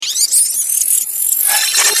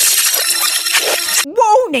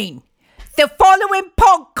Warning! The following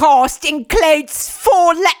podcast includes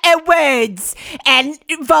 4-letter words and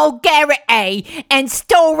vulgarity and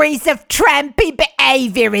stories of trampy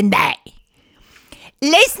behaviour in that.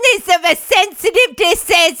 Listeners of a sensitive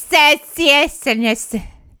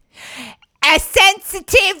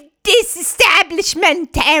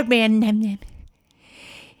disestablishmentarian.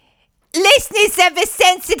 Listeners of a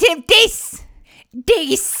sensitive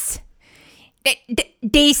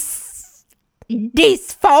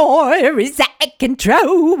this fire is out of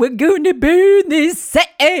control. We're gonna burn this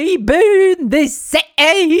city.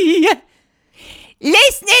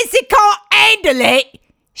 Listeners who can't handle it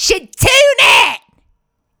should tune out.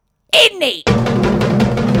 Isn't it?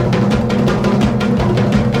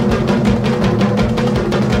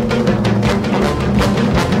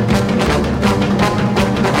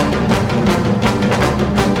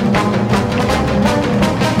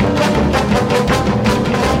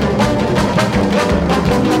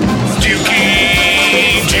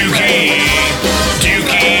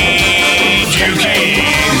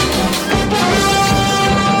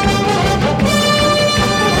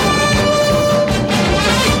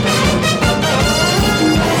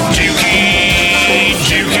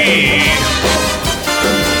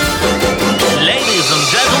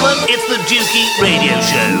 Dukey Radio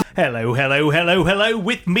Show. Hello.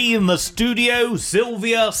 With me in the studio,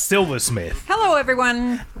 Sylvia Silversmith. Hello,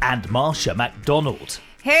 everyone. And Marsha MacDonald.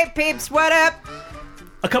 Hey, peeps, what up?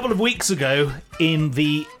 A couple of weeks ago, in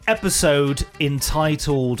the episode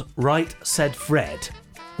entitled Right Said Fred,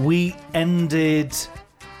 we ended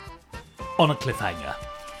on a cliffhanger.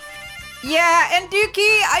 Yeah, and Dukey,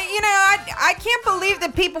 I can't believe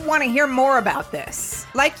that people want to hear more about this.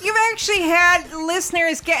 Like, you've actually had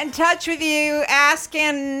listeners get in touch with you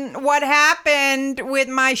asking what happened with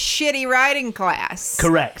my shitty writing class.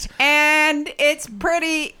 Correct. And it's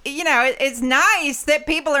pretty, it's nice that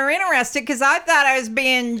people are interested, because I thought I was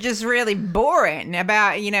being just really boring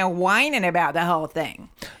about, whining about the whole thing.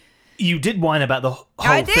 You did whine about the whole thing.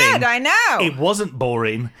 I did, I know. It wasn't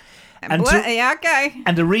boring. Yeah, okay.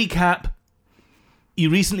 And to recap, you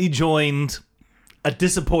recently joined a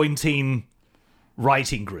disappointing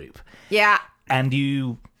writing group. Yeah. And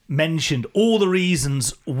you mentioned all the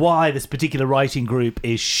reasons why this particular writing group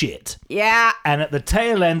is shit. Yeah. And at the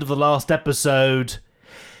tail end of the last episode,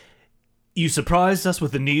 you surprised us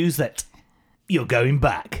with the news that you're going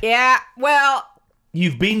back. Yeah, well...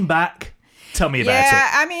 You've been back. Tell me about it. Yeah,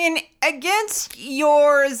 I mean, against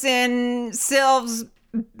yours and Sylv's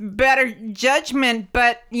better judgment,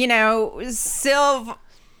 but Sylv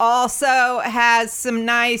also has some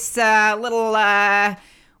nice little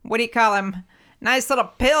what do you call them, nice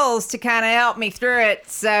little pills to kind of help me through it,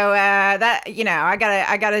 so that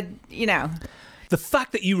I gotta the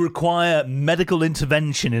fact that you require medical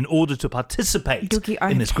intervention in order to participate Dukey,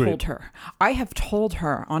 in this group. I have told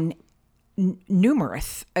her on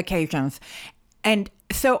numerous occasions, and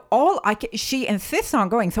so she insists on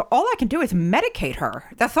going, so all I can do is medicate her.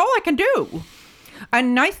 That's all I can do. A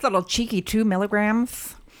nice little cheeky 2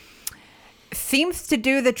 milligrams seems to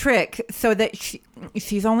do the trick, so that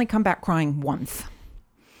she's only come back crying once.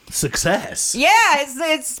 Success. Yeah,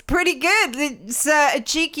 it's pretty good. It's a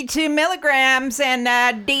cheeky 2 milligrams,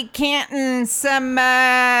 and decanting some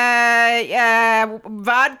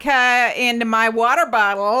vodka into my water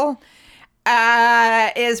bottle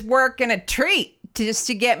is working a treat, just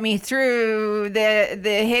to get me through the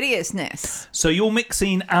hideousness. So you're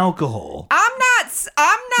mixing alcohol. I'm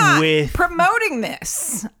not with promoting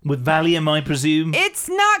this. With Valium, I presume. It's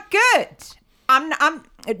not good. I'm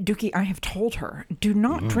Dukey, I have told her, do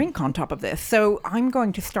not drink on top of this. So I'm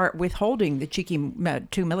going to start withholding the cheeky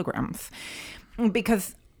 2 milligrams,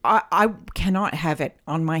 because I cannot have it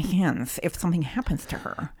on my hands if something happens to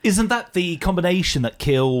her. Isn't that the combination that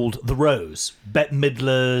killed the Rose? Bette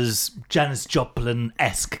Midler's Janis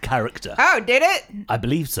Joplin-esque character. Oh, did it? I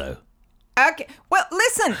believe so. Okay. Well,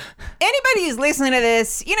 listen, anybody who's listening to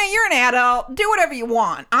this, you're an adult. Do whatever you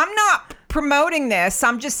want. I'm not promoting this.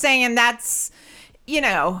 I'm just saying that's,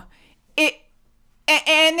 it.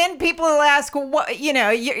 And then people will ask, well, what,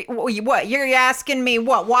 you're asking me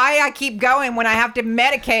why I keep going when I have to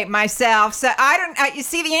medicate myself. So you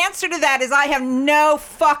see, the answer to that is I have no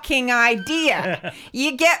fucking idea.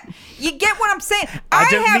 You get what I'm saying? I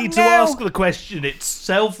don't need to ask the question. It's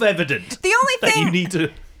self-evident. The only that thing you need to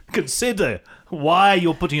consider why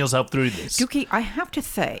you're putting yourself through this. Dukey, I have to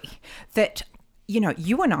say that,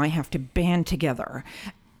 you and I have to band together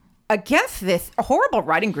against this horrible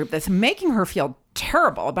writing group that's making her feel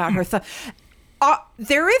terrible about herself.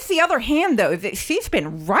 There is the other hand, though, that she's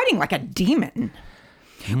been writing like a demon.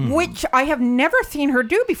 which I have never seen her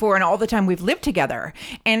do before in all the time we've lived together.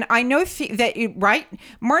 And I know that you, right,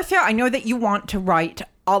 Martha, I know that you want to write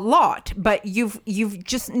a lot, but you've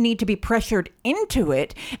just need to be pressured into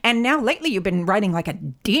it. And now lately you've been writing like a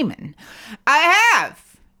demon. I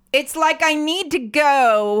have. It's like I need to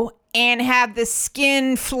go and have the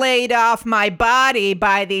skin flayed off my body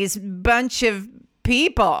by these bunch of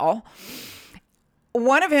people.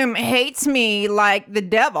 One of whom hates me like the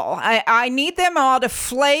devil. I need them all to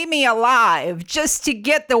flay me alive just to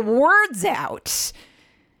get the words out.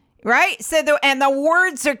 Right? So and the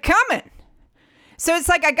words are coming. So it's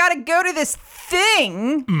like I got to go to this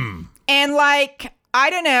thing and like, I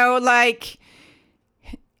don't know, like,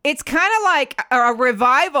 it's kind of like a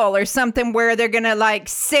revival or something where they're going to like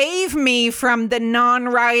save me from the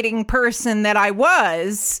non-writing person that I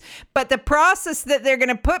was. But the process that they're going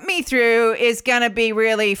to put me through is going to be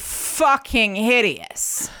really fucking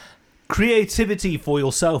hideous. Creativity for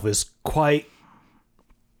yourself is quite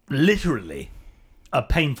literally a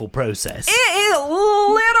painful process. It is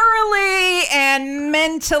literally and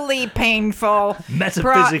mentally painful.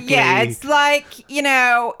 Metaphysically. Yeah, it's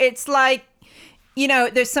like,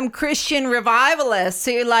 there's some Christian revivalists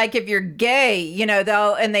who, like, if you're gay,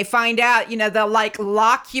 they find out, they'll like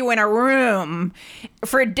lock you in a room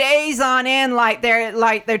for days on end, like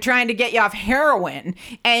they're trying to get you off heroin,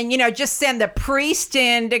 and just send the priest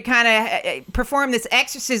in to kind of perform this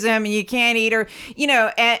exorcism, and you can't eat, or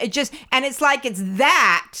and it's like it's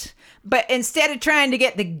that. But instead of trying to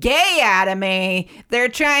get the gay out of me, they're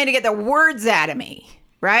trying to get the words out of me,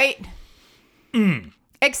 right?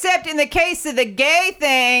 Except in the case of the gay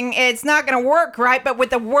thing, it's not going to work, right? But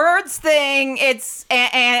with the words thing, it's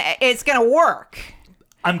going to work.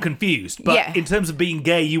 I'm confused, but in terms of being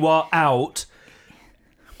gay, you are out.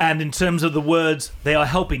 And in terms of the words, they are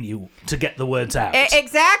helping you to get the words out.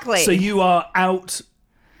 Exactly. So you are out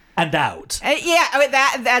and out.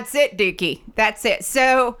 That's it, Dookie. That's it.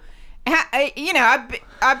 So,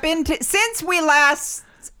 I've been since we last...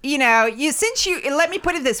 let me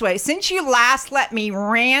put it this way, since you last let me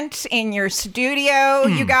rant in your studio,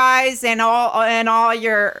 you guys, and all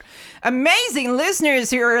your amazing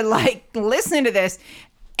listeners who are like listening to this,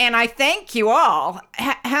 and I thank you all.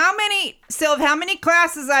 How many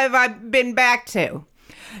classes have I been back to?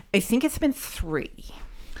 I think it's been 3.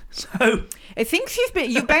 So I think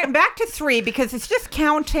you've been back to 3 because it's just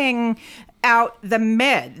counting out the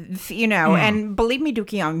meds, and believe me,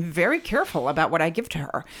 Dookie, I'm very careful about what I give to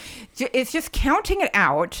her. It's just counting it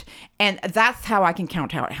out, and that's how I can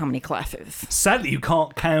count out how many classes. Sadly, you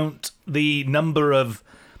can't count the number of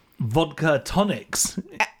vodka tonics.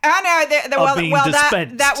 I know. Being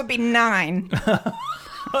dispensed. That would be 9.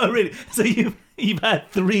 Oh, really? So you've had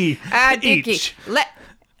 3 each. Dookie,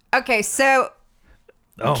 okay, so.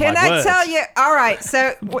 Oh, can I word. tell you? All right,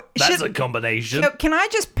 so that's a combination. Can I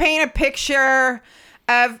just paint a picture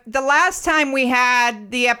of the last time we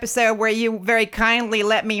had the episode where you very kindly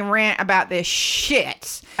let me rant about this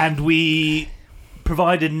shit? And we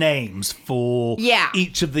provided names for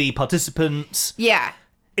each of the participants. Yeah.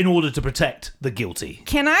 In order to protect the guilty.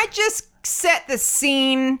 Can I just set the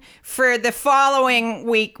scene for the following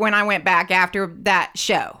week when I went back after that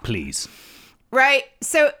show? Please. Right.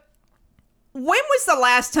 So. When was the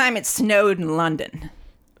last time it snowed in London?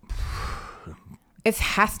 It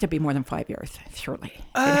has to be more than 5 years, surely.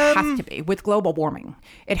 It has to be. With global warming,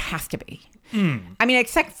 it has to be. I mean,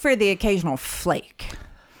 except for the occasional flake.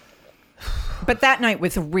 But that night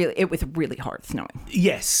was really hard snowing.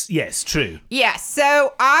 Yes, true. Yeah,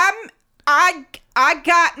 so I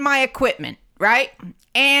got my equipment, right?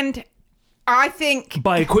 And I think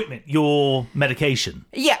by equipment, your medication.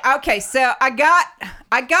 Yeah, okay. So I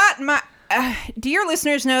got my do your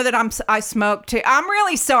listeners know that I smoke too? I'm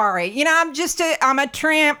really sorry. I'm a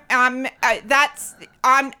tramp.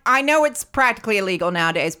 I know it's practically illegal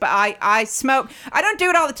nowadays, but I smoke. I don't do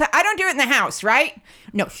it all the time. I don't do it in the house, right?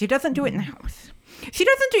 No, she doesn't do it in the house. She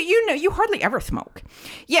doesn't do, you hardly ever smoke.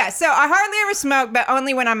 Yeah, so I hardly ever smoke, but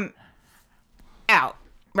only when I'm out,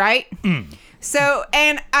 right? So,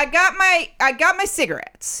 and I got my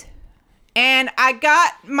cigarettes, and I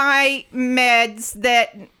got my meds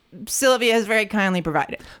that Sylvia has very kindly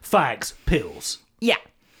provided. Fags, pills. Yeah.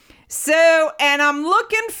 So, and I'm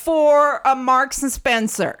looking for a Marks and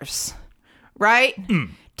Spencer's, right?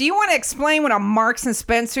 Do you want to explain what a Marks and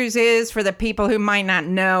Spencer's is for the people who might not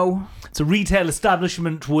know? It's a retail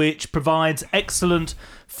establishment which provides excellent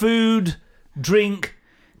food, drink,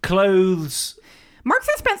 clothes. Marks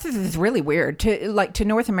and Spencer's is really weird to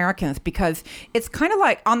North Americans because it's kind of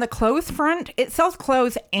like on the clothes front, it sells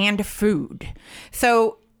clothes and food.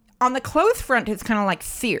 So on the clothes front, it's kind of like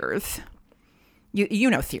Sears. You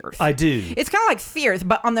know Sears. I do. It's kind of like Sears,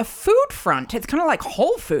 but on the food front, it's kind of like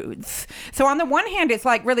Whole Foods. So on the one hand, it's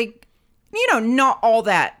like really, not all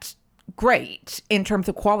that great in terms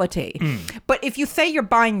of quality. But if you say you're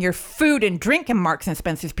buying your food and drink in Marks and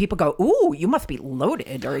Spencer's, people go, ooh, you must be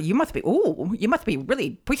loaded, or you must be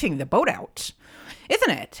really pushing the boat out.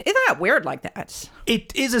 Isn't it? Isn't that weird like that?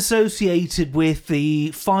 It is associated with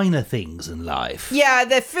the finer things in life. Yeah,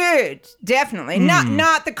 the food, definitely.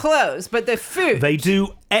 Not the clothes, but the food. They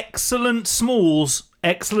do excellent smalls,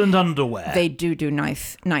 excellent underwear. They do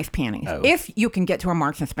nice panties. Oh. If you can get to a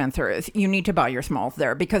Marks and Spencer's, you need to buy your smalls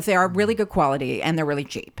there because they are really good quality and they're really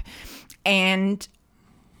cheap. And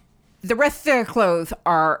the rest of their clothes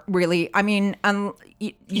are really,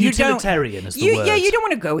 utilitarian is the word. Yeah, you don't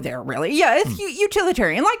want to go there, really. Yeah, it's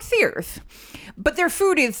utilitarian, like Sears. But their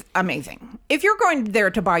food is amazing. If you're going there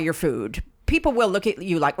to buy your food, people will look at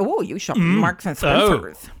you like, oh, you shop at Marks and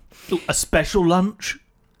Spencer's. Oh. A special lunch?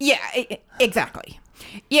 Yeah, exactly.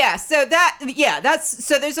 Yeah, so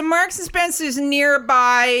there's a Marks and Spencer's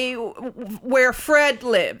nearby where Fred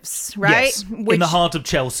lives, right? Yes, in the heart of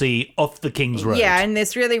Chelsea, off the King's Road. Yeah, in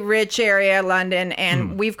this really rich area of London,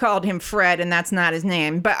 and we've called him Fred, and that's not his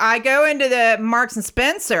name. But I go into the Marks and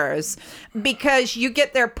Spencer's because you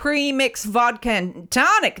get their pre-mixed vodka and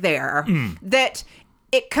tonic there that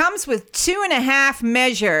it comes with 2.5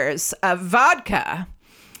 measures of vodka.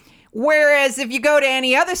 Whereas if you go to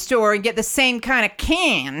any other store and get the same kind of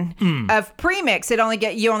can of premix, you only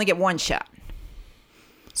get 1 shot.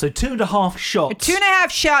 So 2.5 shots. 2.5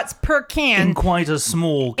 shots per can. In quite a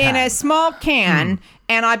small can. In a small can,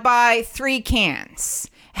 and I buy 3 cans.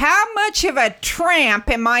 How much of a tramp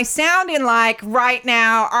am I sounding like right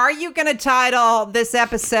now? Are you going to title this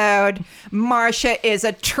episode, Marsha is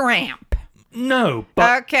a Tramp? No,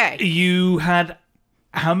 but okay. You had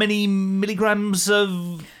how many milligrams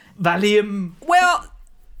of Valium? Well,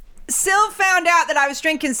 Syl found out that I was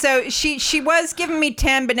drinking, so she was giving me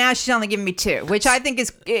 10, but now she's only giving me 2, which I think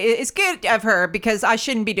is good of her because I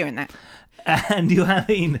shouldn't be doing that. And you're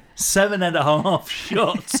having 7.5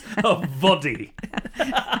 shots of body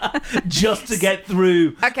just to get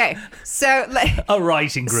through. Okay, so a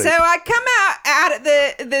writing group. So I come out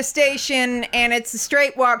at the station, and it's a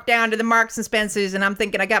straight walk down to the Marks and Spencer's, and I'm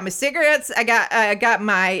thinking, I got my cigarettes, I got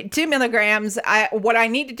my 2 milligrams. What I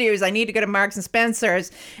need to do is I need to go to Marks and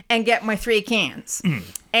Spencer's and get my 3 cans,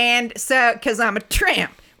 and so because I'm a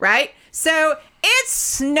tramp, right? So it's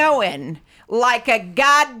snowing like a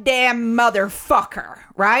goddamn motherfucker,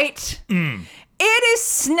 right? It is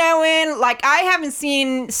snowing like I haven't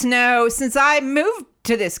seen snow since I moved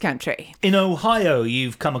to this country. In Ohio,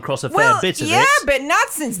 you've come across a fair bit of it. Yeah, but not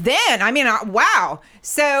since then. I mean, wow.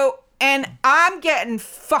 So, and I'm getting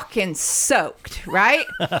fucking soaked, right?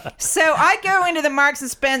 So I go into the Marks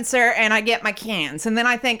and Spencer and I get my cans. And then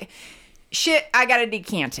I think, shit, I got to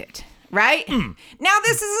decant it. Right? Now,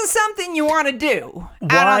 this isn't something you want to do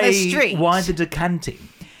out on the street. Why the decanting?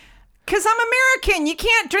 Because I'm American. You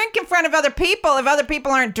can't drink in front of other people if other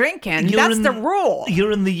people aren't drinking. That's the rule.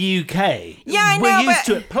 You're in the UK. Yeah, I know, We're used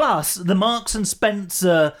to it. Plus, the Marks and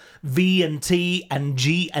Spencer V&T and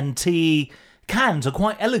G&T cans are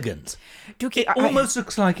quite elegant. It almost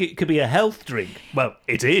looks like it could be a health drink. Well,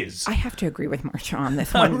 it is. I have to agree with Marsha on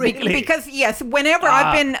this one. Really? Because, yes, whenever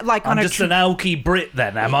I've been like on I'm just an alky Brit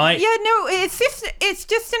then, am I? Yeah, no, it's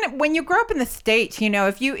just when you grow up in the States,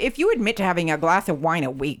 if you admit to having a glass of wine a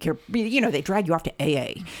week, they drag you off to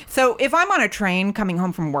AA. So if I'm on a train coming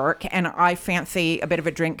home from work and I fancy a bit of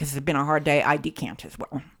a drink because it's been a hard day, I decant as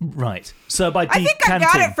well. Right. So by decanting... I think I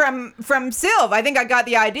got it from Sylv. I think I got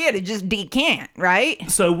the idea to just decant, right?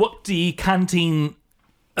 So what decanting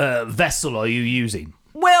vessel are you using?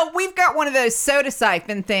 Well, we've got one of those soda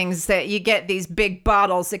siphon things that you get these big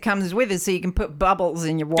bottles that comes with it so you can put bubbles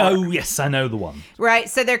in your water. Oh, yes, I know the one. Right,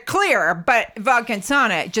 so they're clear, but vodka and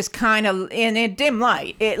tonic just kind of, in a dim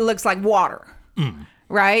light, it looks like water.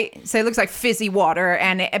 Right? So it looks like fizzy water,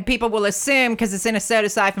 and people will assume, because it's in a soda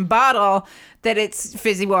siphon bottle, that it's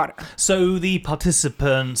fizzy water. So the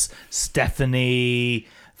participants, Stephanie,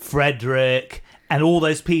 Frederick... and all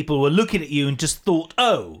those people were looking at you and just thought,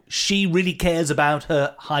 oh, she really cares about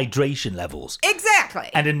her hydration levels. Exactly.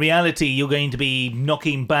 And in reality, you're going to be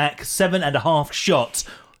knocking back 7.5 shots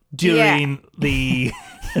during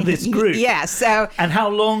this group. Yeah, so... And how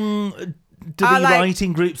long do the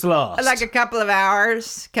writing groups last? Like a couple of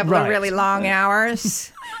hours, of really long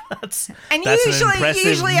hours. That's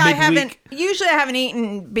usually I haven't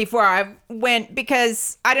eaten before I went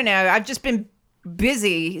because, I don't know, I've just been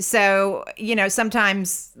busy. So,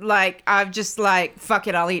 sometimes like I'm just like, fuck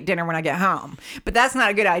it, I'll eat dinner when I get home. But that's not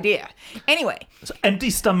a good idea. Anyway. So empty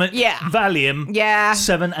stomach, Yeah. Valium, Yeah.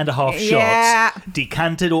 7.5 shots, Yeah.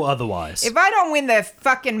 decanted or otherwise. If I don't win the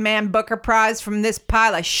fucking Man Booker Prize from this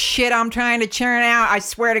pile of shit I'm trying to churn out, I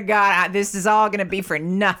swear to God, this is all going to be for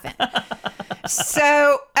nothing.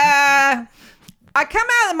 So, I come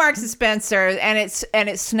out of the Marks and Spencer and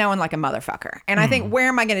it's snowing like a motherfucker. And I think, where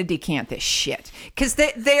am I going to decant this shit? Because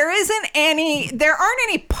there aren't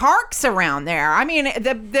any parks around there. I mean,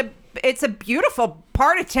 it's a beautiful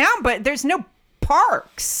part of town, but there's no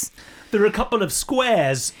parks. There are a couple of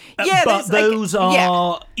squares, Yeah, but those like,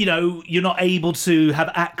 are, you're not able to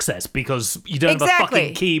have access because you don't have a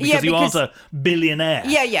fucking key because you aren't a billionaire.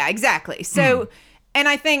 Yeah, exactly. So... And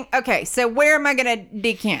I think, okay, so where am I going to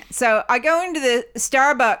decant? So I go into the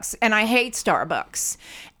Starbucks, and I hate Starbucks.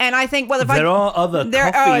 And I think, well, if there are other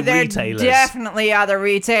coffee retailers. Definitely other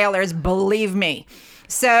retailers, believe me.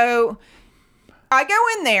 So I go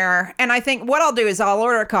in there, and I think what I'll do is I'll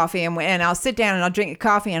order a coffee, and I'll sit down, and I'll drink a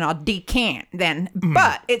coffee, and I'll decant then.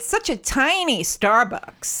 But it's such a tiny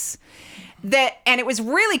Starbucks and it was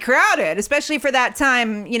really crowded, especially for that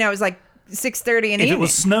time, it was like 6:30 in the evening. If it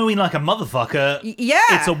was snowing like a motherfucker,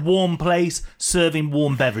 it's a warm place serving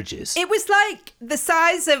warm beverages. It was like the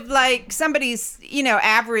size of like somebody's,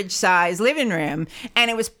 average size living room, and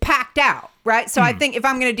it was packed out, right? So I think if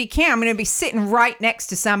I'm going to decant, I'm going to be sitting right next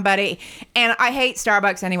to somebody, and I hate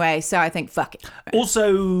Starbucks anyway, so I think fuck it.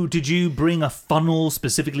 Also, did you bring a funnel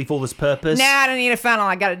specifically for this purpose? Nah, I don't need a funnel.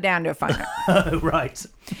 I got it down to a funnel. Oh, right.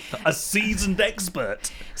 A seasoned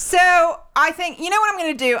expert. So I think, you know what I'm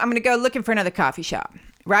going to do? I'm going to go looking for another coffee shop,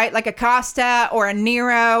 right? Like a Costa or a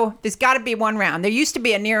Nero. There's got to be one around. There used to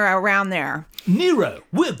be a Nero around there. Nero,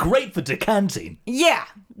 we're great for decanting. Yeah.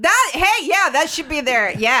 That should be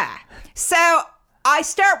there. Yeah. So I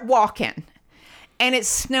start walking, and it's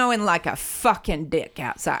snowing like a fucking dick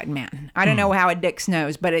outside, man. I don't know how a dick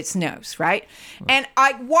snows, but it snows, right? And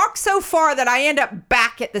I walk so far that I end up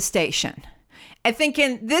back at the station and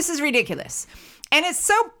thinking, this is ridiculous. And it's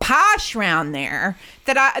so posh around there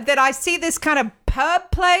that I see this kind of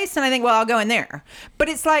pub place, and I think, well, I'll go in there. But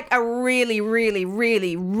it's like a really, really,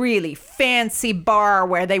 really, really fancy bar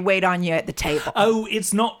where they wait on you at the table. Oh,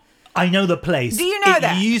 it's not... I know the place. Do you know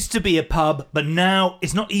that? It used to be a pub, but now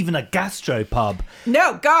it's not even a gastro pub.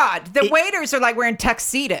 No, God. The waiters are like wearing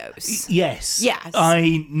tuxedos. Yes. Yes.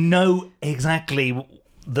 I know exactly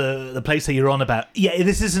the place that you're on about. Yeah,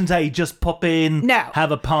 this isn't a just pop in,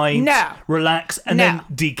 have a pint, relax, and then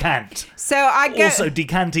decant. So I go... Also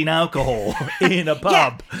decanting alcohol in a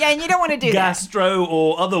pub. Yeah, and you don't want to do Gastro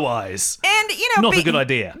or otherwise. And, not a good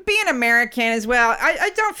idea. Being American as well,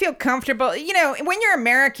 I don't feel comfortable. When you're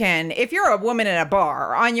American, if you're a woman in a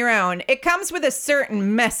bar on your own, it comes with a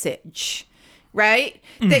certain message, right?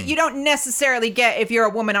 That you don't necessarily get if you're a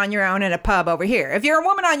woman on your own in a pub over here. If you're a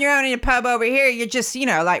woman on your own in a pub over here, you're just,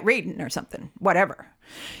 like reading or something, whatever.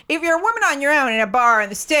 If you're a woman on your own in a bar in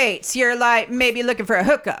the States, you're like maybe looking for a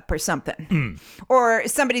hookup or something. Or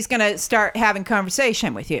somebody's going to start having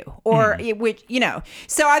conversation with you. Or,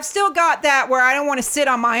 So I've still got that where I don't want to sit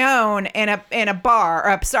on my own in a bar,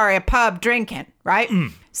 or a pub drinking, right?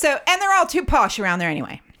 So, and they're all too posh around there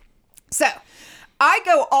anyway. So I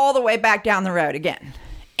go all the way back down the road again.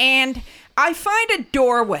 And I find a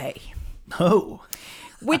doorway. Oh.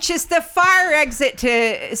 Which is the fire exit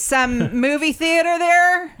to some movie theater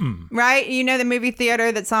there, right? You know the movie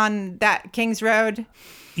theater that's on that Kings Road?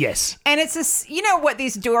 Yes. And it's you know what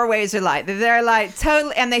these doorways are like? They're like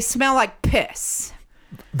totally, and they smell like piss.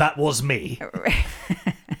 That was me.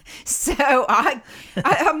 So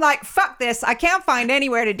I'm like, fuck this. I can't find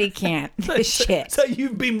anywhere to decant this shit. So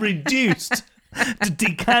you've been reduced to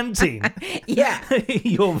decanting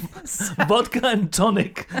your vodka and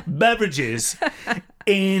tonic beverages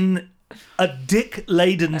in a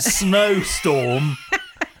dick-laden snowstorm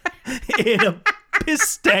in a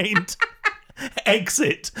piss-stained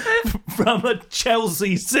exit from a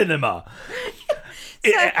Chelsea cinema.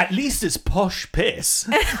 At least it's posh piss.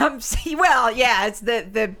 Well, yeah, it's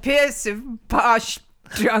the piss of posh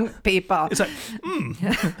drunk people. It's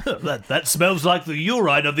like, that smells like the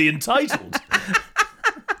urine of the entitled.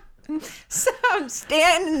 So I'm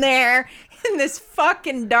standing there in this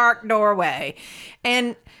fucking dark doorway,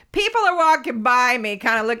 and people are walking by me,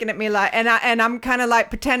 kind of looking at me like, and I'm kind of like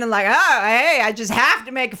pretending like, oh, hey, I just have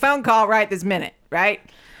to make a phone call right this minute, right?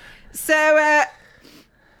 So,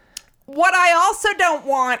 what I also don't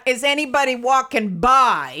want is anybody walking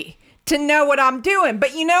by to know what I'm doing.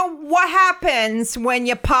 But you know what happens when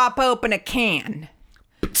you pop open a can?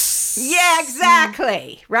 Yeah,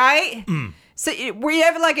 exactly, right? So were you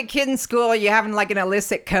ever like a kid in school, you having like an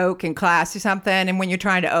illicit Coke in class or something, and when you're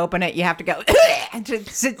trying to open it, you have to go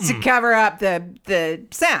to cover up the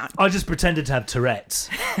sound? I just pretended to have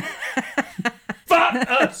Tourette's.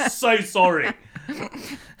 I'm so sorry.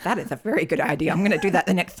 That is a very good idea. I'm going to do that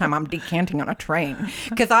the next time I'm decanting on a train.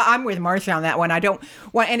 Because I'm with Marcia on that one. I don't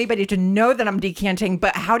want anybody to know that I'm decanting,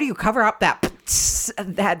 but how do you cover up that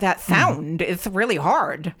sound? It's really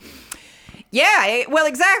hard. Yeah, well,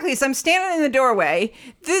 exactly. So I'm standing in the doorway.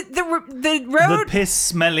 The road... The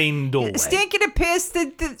piss-smelling doorway. Stinking of piss.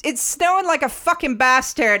 It's snowing like a fucking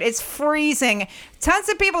bastard. It's freezing. Tons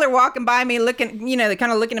of people are walking by me looking, they're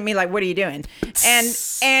kind of looking at me like, what are you doing?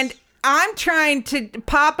 And I'm trying to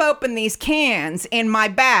pop open these cans in my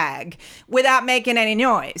bag without making any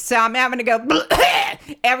noise. So I'm having to go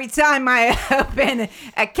every time I open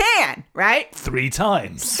a can, right? 3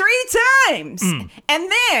 times. 3 times.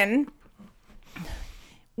 And then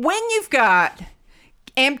when you've got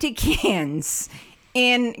empty cans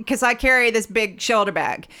because I carry this big shoulder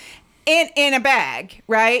bag, in a bag,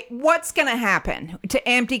 right? What's going to happen to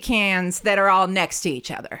empty cans that are all next to each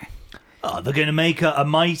other? Oh, they're going to make a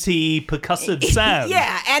mighty percussive sound.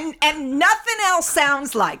 Yeah, and nothing else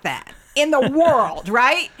sounds like that in the world,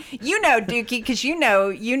 right? You know, Dookie, because you know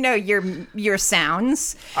your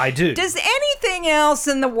sounds. I do. Does anything else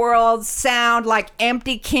in the world sound like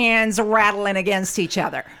empty cans rattling against each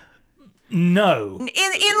other? No.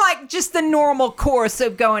 In like just the normal course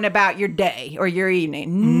of going about your day or your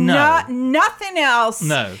evening. No. Nothing else.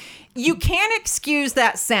 No. You can't excuse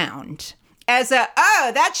that sound as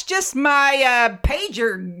that's just my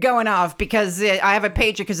pager going off because I have a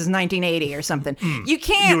pager because it's 1980 or something. You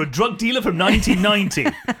can't. You're a drug dealer from 1990.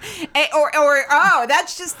 or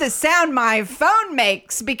that's just the sound my phone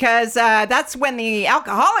makes because that's when the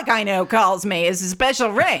alcoholic I know calls me is a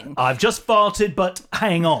special ring. I've just farted, but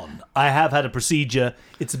hang on. I have had a procedure.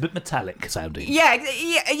 It's a bit metallic sounding. Yeah,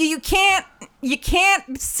 you can't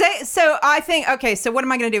say. So I think, okay, so what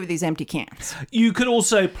am I going to do with these empty cans? You could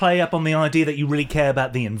also play up on the idea that you really care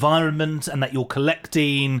about the environment and that you're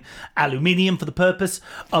collecting aluminium for the purpose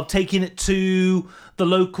of taking it to the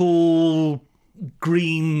local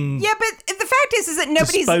green... Yeah, but the fact is that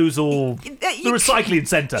nobody's... Disposal... the recycling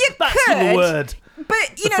centre. That's the word.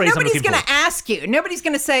 But, nobody's going to ask you. Nobody's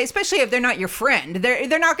going to say, especially if they're not your friend,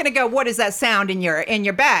 they're not going to go, what is that sound in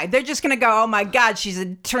your bag? They're just going to go, oh my God, she's a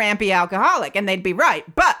trampy alcoholic. And they'd be right.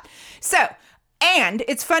 And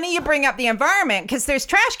it's funny you bring up the environment because there's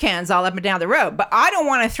trash cans all up and down the road, but I don't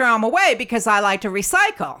want to throw them away because I like to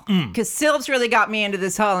recycle. Because Sylv's really got me into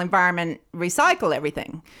this whole environment, recycle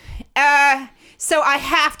everything. So I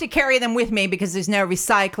have to carry them with me because there's no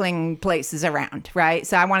recycling places around, right?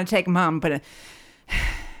 So I want to take them home, but...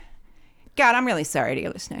 God, I'm really sorry to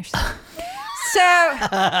your listeners. So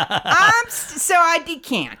I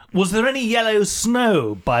decant. Was there any yellow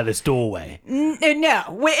snow by this doorway? No,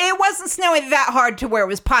 it wasn't snowing that hard to where it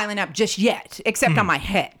was piling up just yet, except on my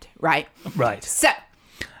head, right? Right. So.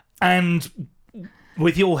 And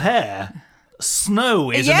with your hair,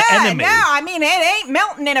 snow is an enemy. Yeah, no, I mean, it ain't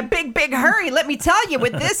melting in a big, big hurry, let me tell you,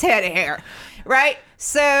 with this head of hair, right?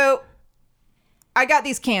 So I got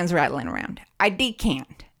these cans rattling around. I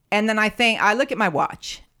decant. And then I look at my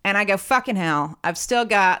watch and I go, fucking hell, I've still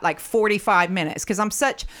got like 45 minutes because I'm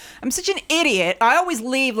such an idiot. I always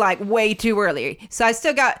leave like way too early. So I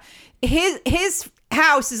still got his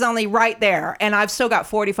house is only right there and I've still got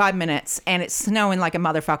 45 minutes and it's snowing like a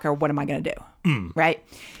motherfucker. What am I going to do? Right?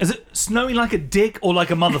 Is it snowing like a dick or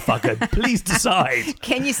like a motherfucker? Please decide.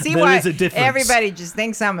 Can you see there why is a difference. Everybody just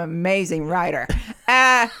thinks I'm an amazing writer?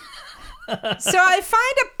 So I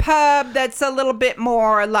find a pub that's a little bit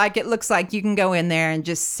more like it looks like you can go in there and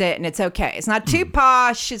just sit and it's okay. It's not too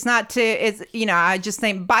posh. It's not too, I just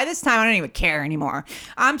think by this time I don't even care anymore.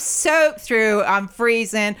 I'm soaked through. I'm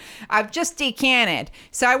freezing. I've just decanted.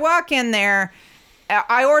 So I walk in there.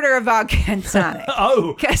 I order a vodka and tonic.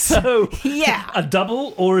 Oh, so yeah. A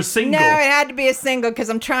double or a single? No, it had to be a single because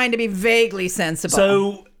I'm trying to be vaguely sensible.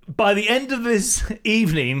 So by the end of this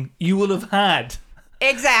evening, you will have had...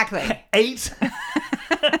 Exactly.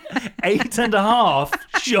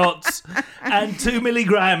 8.5 shots and 2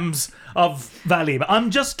 milligrams of Valium. I'm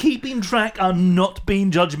just keeping track. I'm not being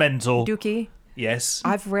judgmental. Dookie. Yes.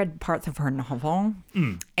 I've read parts of her novel,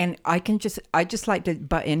 and I just like to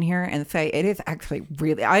butt in here and say it is actually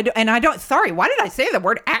really. Sorry, why did I say the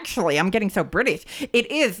word actually? I'm getting so British. It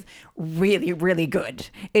is really, really good.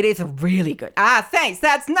 It is really good. Ah, thanks.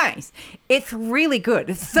 That's nice. It's really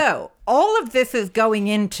good. So all of this is going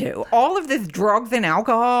into all of this drugs and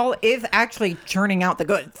alcohol is actually churning out the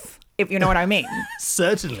goods. if you know what I mean.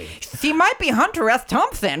 Certainly. She might be Hunter S.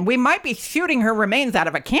 Thompson. We might be shooting her remains out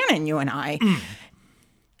of a cannon, you and I.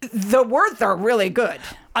 The words are really good.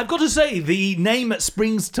 I've got to say, the name that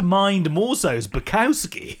springs to mind more so is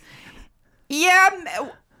Bukowski. Yeah,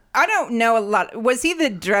 I don't know a lot. Was he the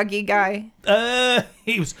druggy guy?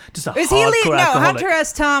 He was just a Is hardcore he? No, alcoholic. Hunter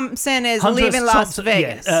S. Thompson is Hunter leaving S. Las Thompson-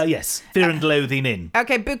 Vegas. Yes, Fear and Loathing in.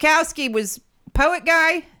 Okay, Bukowski was poet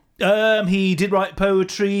guy. He did write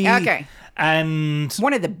poetry. Okay. And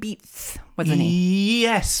One of the Beats, wasn't he?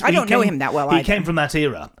 yes, I don't know him that well He either. came from that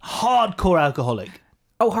era. Hardcore alcoholic.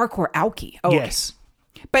 Oh, hardcore alky. Oh, Yes. okay.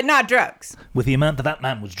 But not drugs. With the amount that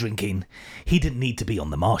man was drinking, he didn't need to be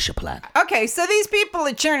on the Marshall Plan. Okay, so these people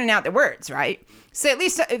are churning out the words, right? So at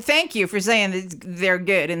least thank you for saying that they're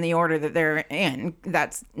good in the order that they're in.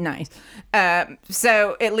 That's nice.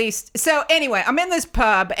 So at least, so anyway, I'm in this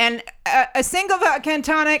pub and a single vodka and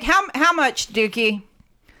tonic. How much, Dookie?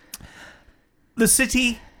 The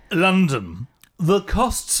city, London, the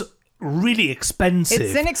costs really expensive.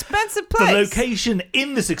 It's an expensive place. The location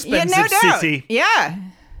in this Yeah, expensive no doubt. city, Yeah,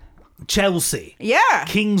 Chelsea, yeah.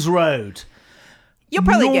 Kings Road. You'll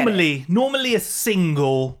probably get it. Normally a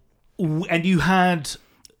single, and you had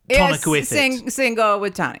tonic with it. Single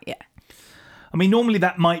with tonic, yeah. I mean, normally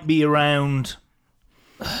that might be around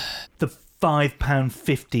the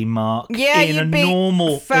 £5.50 mark. Yeah, in a you'd be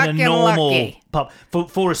normal fucking lucky. pub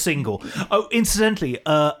for a single. Oh, incidentally,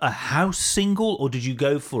 a house single, or did you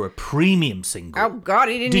go for a premium single? Oh God,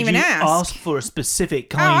 he didn't did even you ask. for a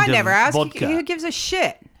specific Oh, kind I of never asked. vodka? Who gives a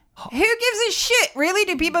shit? Who gives a shit? Really?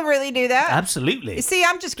 Do people really do that? Absolutely. See,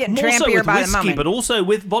 I'm just getting More so trampier with by whiskey, the moment. but also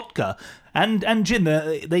with vodka and gin.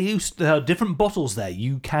 They used to have different bottles there.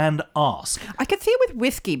 You can ask. I could see it with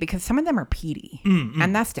whiskey because some of them are peaty,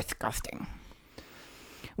 and that's disgusting.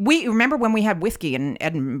 We remember when we had whiskey in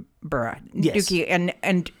Edinburgh, Yes. Dookie,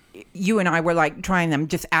 and you and I were like trying them,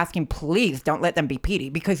 just asking, please don't let them be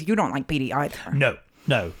peaty because you don't like peaty either.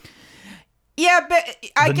 No. Yeah, but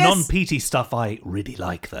I The guess non-peaty stuff I really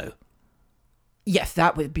like, though. yes,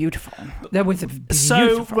 that was beautiful. That was beautiful.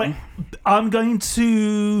 So right, I'm going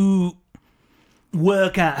to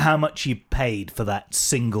work out how much you paid for that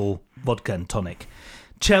single vodka and tonic.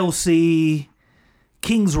 Chelsea,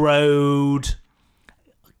 Kings Road.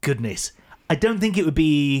 Goodness, I don't think it would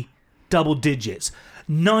be double digits.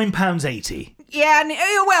 £9.80. Yeah,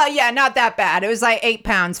 well, yeah, not that bad. It was like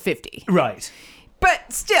 £8.50. Right.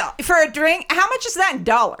 But still, for a drink, how much is that in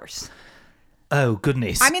dollars? Oh,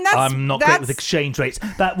 goodness. I mean, I'm not great with exchange rates.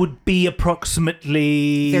 That would be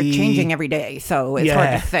approximately... They're changing every day, so it's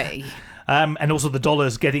hard to say. And also the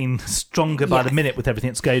dollar's getting stronger by the Yes. minute with everything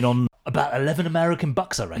that's going on. About 11 American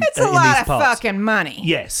bucks, I reckon. It's a in lot these of parts. fucking money.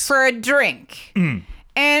 Yes. For a drink.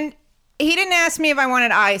 And he didn't ask me if I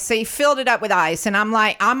wanted ice, so he filled it up with ice. And I'm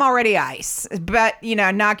like, I'm already ice, but,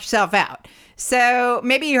 knock yourself out. So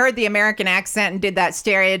maybe you heard the American accent and did that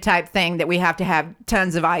stereotype thing that we have to have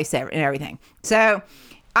tons of ice and everything. So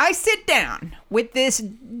I sit down with this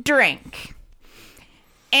drink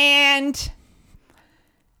and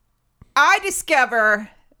I discover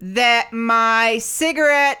that my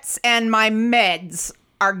cigarettes and my meds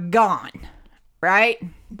are gone, right?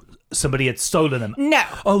 Somebody had stolen them. No,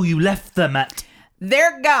 Oh, you left them at...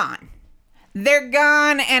 they're gone. They're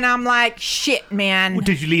gone, and I'm like, shit, man.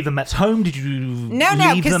 Did you leave them at home? Did you No,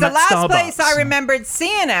 leave because them the at last Starbucks? place I remembered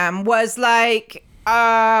seeing them was like when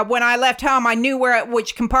I left home, I knew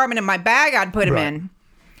which compartment of my bag I'd put them Right. in.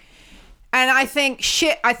 And I think,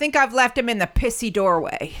 shit, I think I've left them in the pissy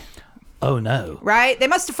doorway. Oh, no. Right? They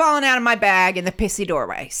must have fallen out of my bag in the pissy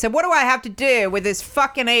doorway. So what do I have to do with this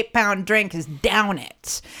fucking 8-pound drink is down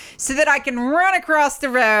it so that I can run across the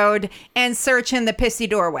road and search in the pissy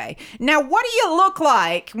doorway. Now, what do you look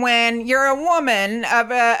like when you're a woman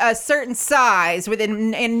of a certain size with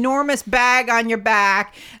an enormous bag on your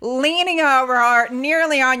back, leaning over or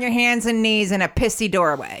nearly on your hands and knees in a pissy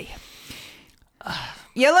doorway?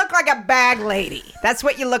 You look like a bag lady. That's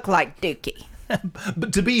what you look like, Dookie.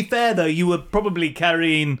 But to be fair, though, you were probably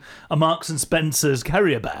carrying a Marks and Spencer's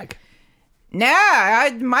carrier bag. No,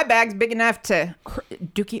 my bag's big enough to...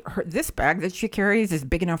 Dookie, this bag that she carries is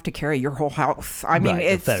big enough to carry your whole house. I mean, Right,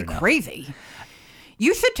 it's fair enough. crazy.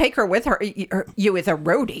 You should take her with you as a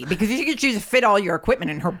roadie because you could just fit all your equipment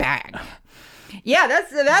in her bag. Yeah,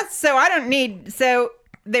 that's so I don't need... So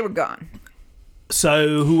they were gone.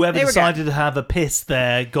 So whoever They were decided to have a piss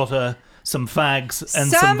there got her some fags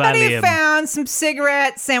and Somebody some Valium. found some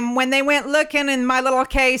cigarettes, and when they went looking in my little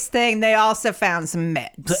case thing, they also found some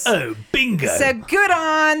meds. Oh, bingo. So good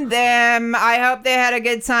on them. I hope they had a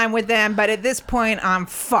good time with them. But at this point, I'm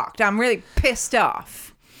fucked. I'm really pissed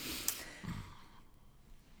off.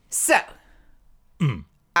 So,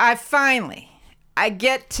 I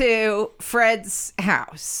get to Fred's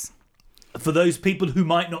house. For those people who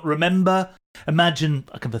might not remember, imagine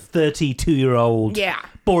like a 32-year-old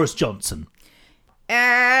Boris Johnson.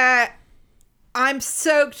 I'm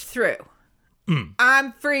soaked through.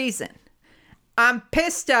 I'm freezing. I'm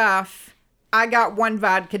pissed off. I got 1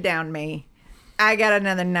 vodka down me. I got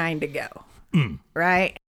another 9 to go.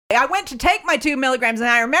 Right? I went to take my 2 milligrams, and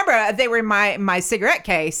I remember they were in my cigarette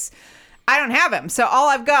case. I don't have them, so all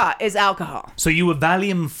I've got is alcohol. So you were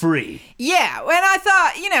Valium free. Yeah, and I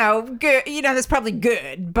thought, good. That's probably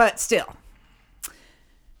good, but still.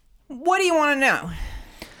 What do you want to know?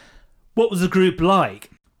 What was the group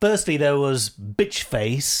like? Firstly, there was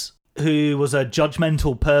Bitchface, who was a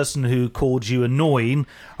judgmental person who called you annoying.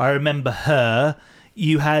 I remember her.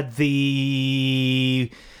 You had the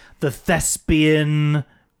thespian.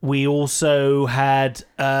 We also had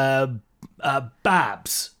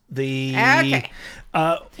Babs. Okay.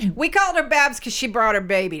 We called her Babs because she brought her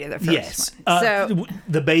baby to the first one. So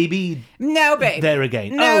the baby. No baby. There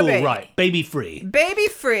again. No baby. Right. Baby free. Baby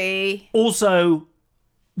free. Also,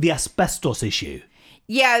 the asbestos issue.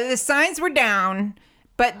 Yeah, the signs were down,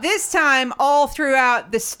 but this time all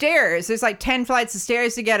throughout the stairs, there's like 10 flights of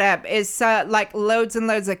stairs to get up, is like loads and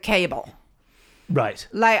loads of cable. Right.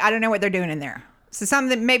 Like, I don't know what they're doing in there. So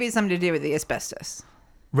maybe something to do with the asbestos.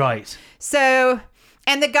 Right. So,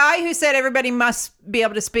 and the guy who said everybody must be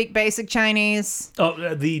able to speak basic Chinese.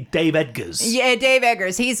 Oh, the Dave Edgars. Yeah, Dave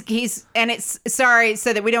Eggers. He's, and it's, sorry,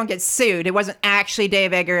 so that we don't get sued. It wasn't actually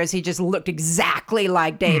Dave Eggers. He just looked exactly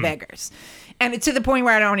like Dave Eggers. And it's to the point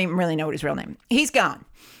where I don't even really know what his real name. He's gone.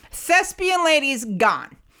 Thespian lady's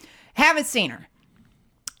gone. Haven't seen her.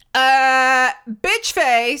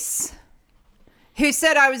 Bitchface, who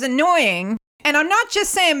said I was annoying. And I'm not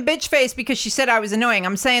just saying bitchface because she said I was annoying.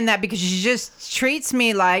 I'm saying that because she just treats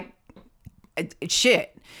me like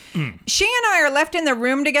shit. She and I are left in the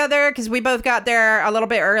room together because we both got there a little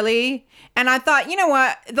bit early. And I thought, you know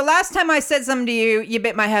what? The last time I said something to you, you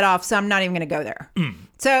bit my head off, so I'm not even going to go there.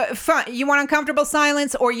 So, fine. You want uncomfortable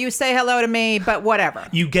silence, or you say hello to me, but whatever.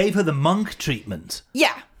 You gave her the monk treatment.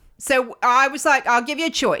 Yeah. So I was like, I'll give you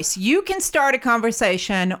a choice. You can start a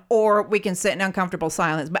conversation, or we can sit in uncomfortable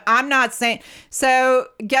silence. But I'm not saying... So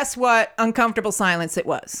guess what? Uncomfortable silence it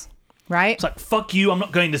was. Right? It's like, fuck you, I'm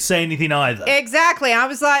not going to say anything either. Exactly. I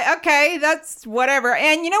was like, okay, that's whatever.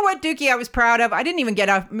 And you know what, Dookie, I was proud of? I didn't even get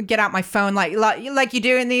out my phone like you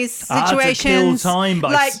do in these situations. To kill time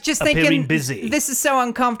by just appearing thinking, busy. This is so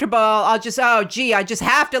uncomfortable. I just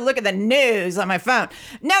have to look at the news on my phone.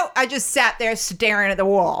 No, I just sat there staring at the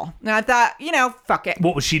wall. And I thought, fuck it.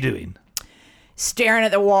 What was she doing? Staring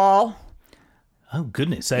at the wall. Oh,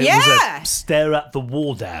 goodness. So it was a stare at the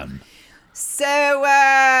wall down. So,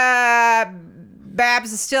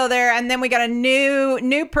 Babs is still there, and then we got a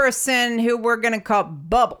new person who we're going to call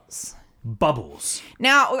Bubbles. Bubbles.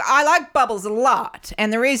 Now, I like Bubbles a lot,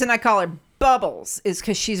 and the reason I call her Bubbles is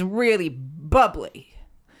because she's really bubbly.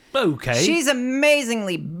 Okay. She's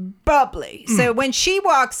amazingly bubbly. So when she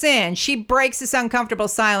walks in, she breaks this uncomfortable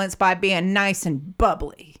silence by being nice and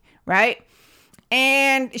bubbly, right?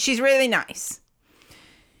 And she's really nice.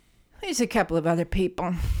 There's a couple of other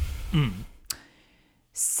people.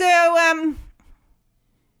 So,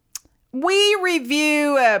 we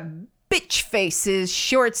review Bitchface's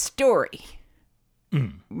short story.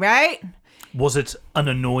 Right? Was it an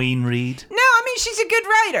annoying read? No, I mean, she's a good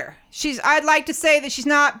writer. I'd like to say that she's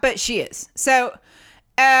not, but she is. So,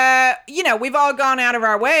 we've all gone out of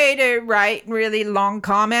our way to write really long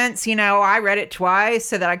comments. I read it twice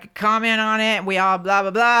so that I could comment on it. We all blah,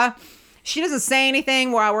 blah, blah. She doesn't say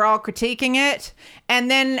anything while we're all critiquing it. And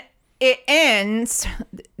then it ends,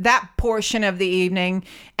 that portion of the evening,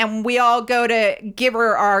 and we all go to give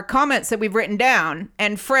her our comments that we've written down.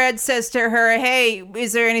 And Fred says to her, hey,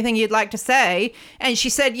 is there anything you'd like to say? And she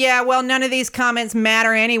said, yeah, well, none of these comments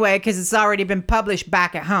matter anyway because it's already been published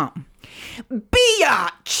back at home.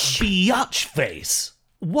 Biatch! Biatch face.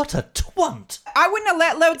 What a twant. I wouldn't have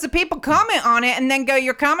let loads of people comment on it and then go,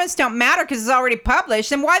 your comments don't matter because it's already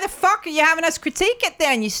published. Then why the fuck are you having us critique it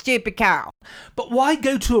then, you stupid cow? But why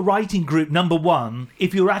go to a writing group, number one,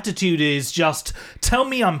 if your attitude is just, tell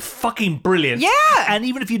me I'm fucking brilliant. Yeah. And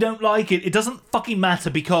even if you don't like it, it doesn't fucking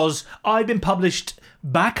matter because I've been published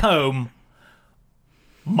back home.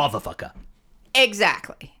 Motherfucker.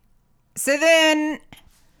 Exactly. So then...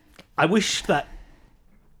 I wish that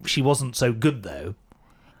she wasn't so good, though.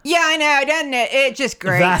 Yeah, I know, doesn't it? It just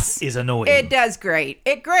grates. That is annoying. It does grate.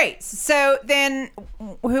 It grates. So then,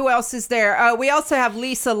 who else is there? We also have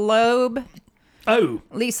Lisa Loeb, Oh,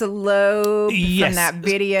 Lisa Loeb yes. from that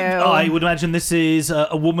video. I would imagine this is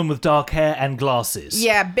a woman with dark hair and glasses.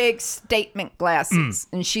 Yeah, big statement glasses.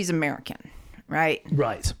 And she's American, right?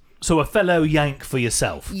 Right. So a fellow Yank for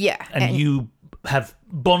yourself. Yeah. And you have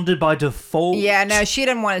bonded by default? Yeah, no, she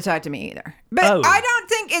didn't want to talk to me either. But I don't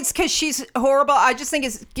think it's because she's horrible. I just think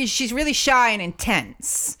it's because she's really shy and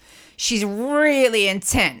intense. She's really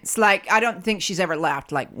intense. Like, I don't think she's ever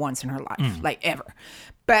laughed, like, once in her life. Like, ever.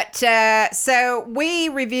 But, so we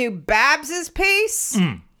review Babs's piece.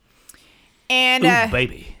 And, Ooh,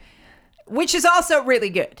 baby. which is also really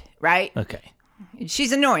good, right? Okay.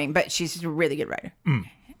 She's annoying, but she's a really good writer.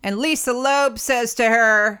 And Lisa Loeb says to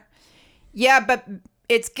her, yeah, but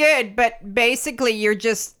it's good, but basically you're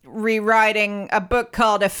just rewriting a book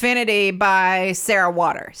called Affinity by Sarah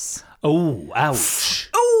Waters. Oh, ouch.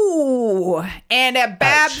 Ooh. And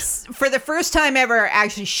Babs, for the first time ever,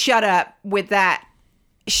 actually shut up with that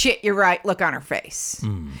shit, you're right look on her face.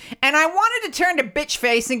 And I wanted to turn to bitch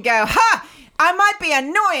face and go, ha, I might be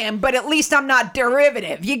annoying, but at least I'm not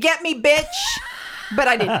derivative. You get me, bitch? But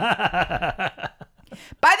I didn't.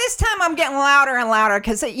 By this time, I'm getting louder and louder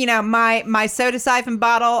because, you know, my soda siphon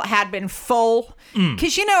bottle had been full.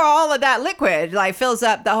 Because, you know, all of that liquid, like, fills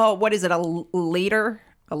up the whole, what is it, a liter?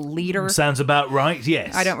 A liter? Sounds about right,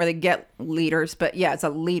 yes. I don't really get liters, but yeah, it's a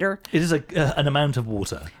liter. It is an amount of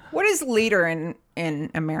water. What is liter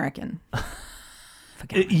in American?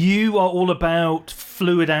 You are all about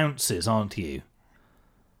fluid ounces, aren't you?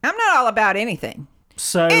 I'm not all about anything.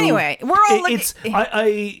 So anyway, we're all looking.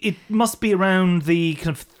 It must be around the kind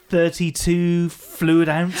of 32 fluid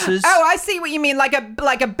ounces. Oh, I see what you mean, like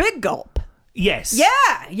a big gulp. Yes.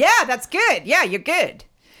 Yeah, that's good. Yeah, you're good.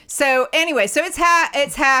 So anyway, so it's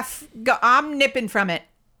half. I'm nipping from it,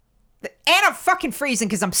 and I'm fucking freezing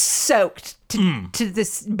because I'm soaked to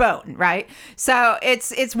this bone. Right. So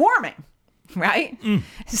it's warming. Right.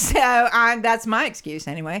 So that's my excuse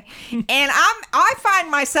anyway. And I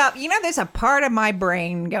find myself, you know, there's a part of my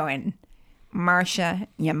brain going, Marcia,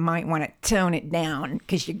 you might want to tone it down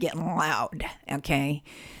because you're getting loud. Okay.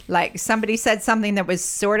 Like somebody said something that was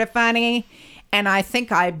sort of funny, and I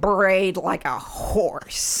think I brayed like a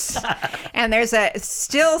horse. And there's a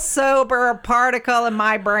still sober particle in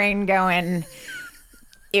my brain going,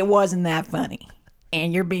 it wasn't that funny.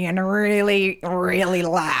 And you're being really, really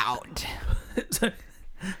loud.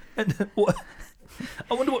 I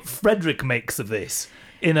wonder what Frederick makes of this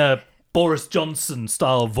in a Boris Johnson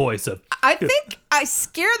style voice. I think I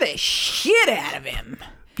scare the shit out of him.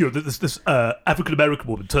 You know, this African American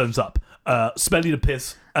woman turns up, smelling a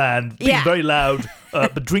piss and being very loud,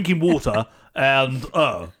 but drinking water. And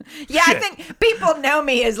yeah, shit. I think people know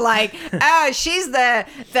me as like, oh, she's the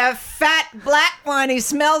fat black one who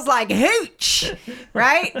smells like hooch,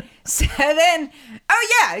 right? So then,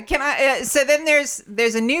 so then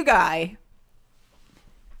there's a new guy,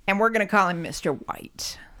 and we're gonna call him Mr.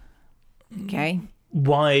 White. Okay.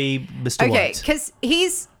 Why Mr. White? Okay, because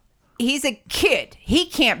he's a kid. He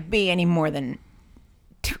can't be any more than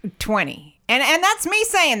 20, and that's me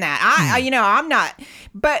saying that. I'm not,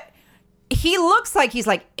 but. He looks like he's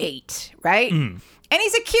like 8, right? And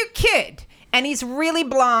he's a cute kid. And he's really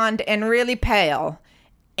blonde and really pale.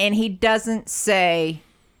 And he doesn't say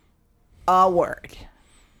a word.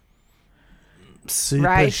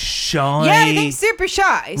 Super shy. Yeah, I think super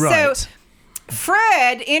shy. Right. So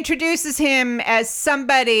Fred introduces him as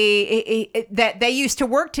somebody that they used to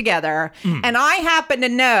work together. And I happen to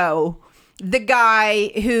know the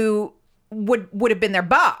guy who would have been their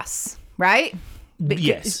boss, right?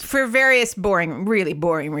 Yes. For various really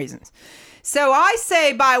boring reasons. So I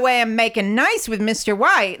say, by way of making nice with Mr.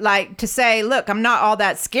 White, like to say, look, I'm not all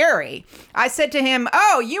that scary. I said to him,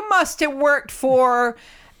 oh, you must have worked for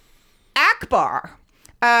Akbar,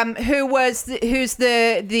 who's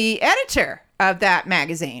the editor of that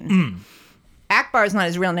magazine. Akbar is not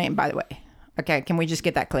his real name, by the way. Okay, can we just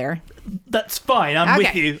get that clear? That's fine. I'm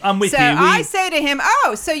with you. So I say to him,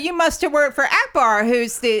 oh, so you must have worked for Akbar,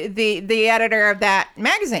 who's the editor of that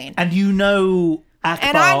magazine. And you know Akbar,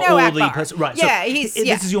 and I know Akbar. The person. Right. Yeah, so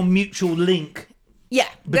this is your mutual link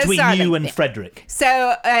between you and Frederick.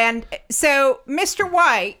 So Mr.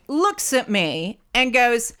 White looks at me and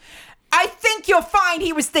goes, I think you'll find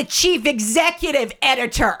he was the chief executive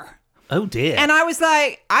editor. Oh, dear. And I was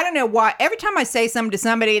like, I don't know why. Every time I say something to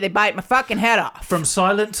somebody, they bite my fucking head off. From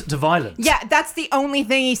silent to violent. Yeah, that's the only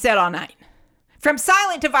thing he said all night. From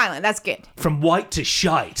silent to violent. That's good. From white to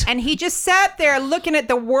shite. And he just sat there looking at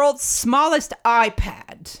the world's smallest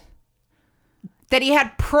iPad. that he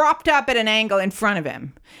had propped up at an angle in front of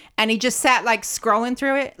him. And he just sat like scrolling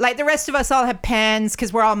through it. Like the rest of us all have pens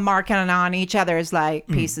because we're all marking on each other's like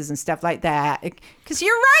pieces and stuff like that. Because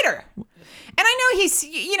you're a writer. And I know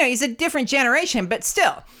he's a different generation, but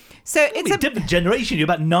still. So it's a different generation. You're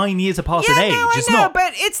about 9 years apart in age. It's not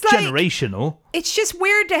but it's like generational. It's just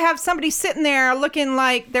weird to have somebody sitting there looking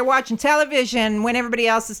like they're watching television when everybody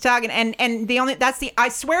else is talking. And I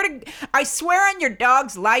swear on your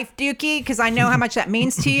dog's life, Dookie, because I know how much that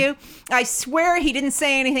means to you. I swear he didn't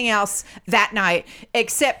say anything else that night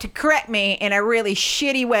except to correct me in a really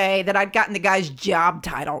shitty way that I'd gotten the guy's job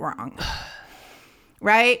title wrong.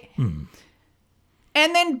 Right? And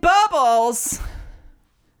then Bubbles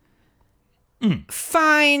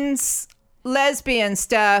finds lesbian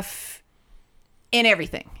stuff in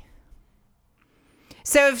everything.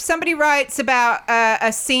 So if somebody writes about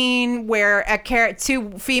a scene where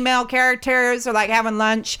two female characters are like having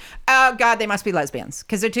lunch, oh God, they must be lesbians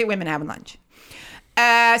because they're two women having lunch.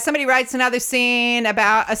 Somebody writes another scene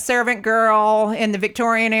about a servant girl in the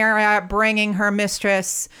Victorian era bringing her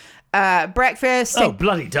mistress breakfast. Oh,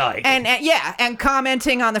 bloody dyke. And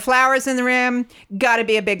commenting on the flowers in the room. Gotta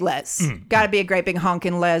be a big Les. Gotta be a great big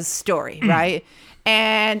honkin' Les story, right?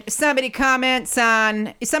 And somebody's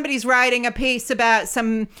writing a piece about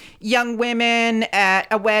some young women at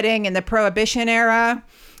a wedding in the Prohibition era.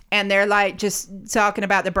 And they're like just talking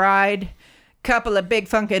about the bride. Couple of big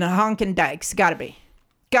funkin' honkin' dykes. Gotta be.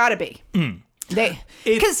 They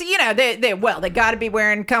gotta be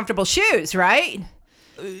wearing comfortable shoes, right?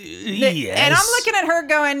 Yes. And I'm looking at her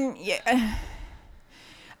going, yeah.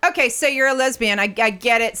 Okay, so you're a lesbian. I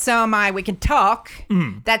get it. So am I. We can talk.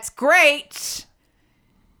 That's great.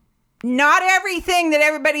 Not everything that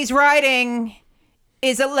everybody's writing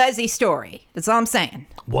is a lesy story. That's all I'm saying.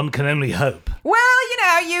 One can only hope. Well,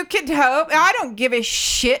 you could hope. I don't give a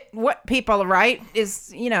shit what people write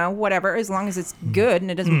is, whatever, as long as it's good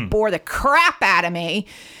and it doesn't bore the crap out of me.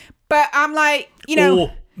 But I'm like,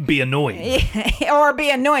 Or be annoying. Or be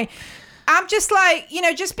annoying. I'm just like,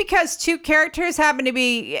 just because two characters happen to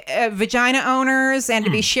be vagina owners and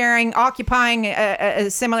to be occupying a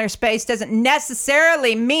similar space doesn't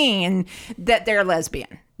necessarily mean that they're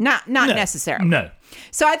lesbian. Not necessarily. No.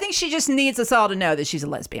 So I think she just needs us all to know that she's a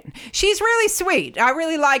lesbian. She's really sweet. I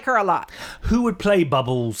really like her a lot. Who would play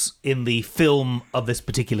Bubbles in the film of this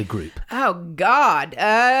particular group? Oh, God.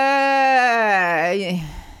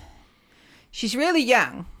 She's really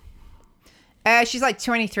young. She's like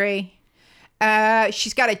 23.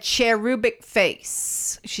 She's got a cherubic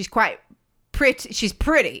face. She's quite pretty. She's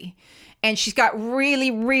pretty. And she's got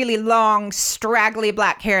really, really long, straggly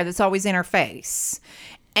black hair that's always in her face.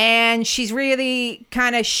 And she's really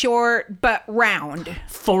kind of short, but round.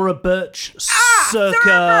 Thora Birch, circa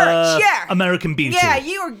Birch, yeah. American Beauty. Yeah,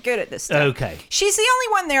 you were good at this stuff. Okay. She's the only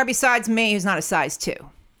one there besides me who's not a size 2,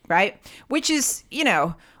 right? Which is,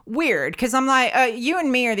 weird, because I'm like, you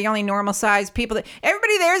and me are the only normal size people.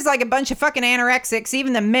 Everybody there's like a bunch of fucking anorexics,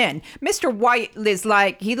 even the men. Mr. White is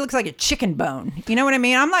like, he looks like a chicken bone. You know what I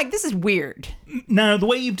mean? I'm like, this is weird. Now, the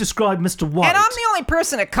way you've described Mr. White... And I'm the only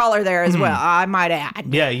person of color there as well, I might add.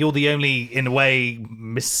 Yeah, you're the only, in a way,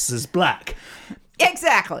 Mrs. Black.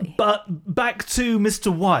 Exactly. But back to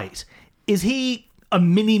Mr. White. Is he a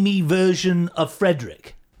mini-me version of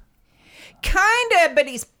Frederick? Kinda, but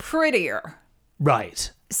he's prettier.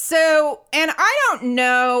 Right. So, and I don't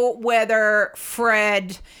know whether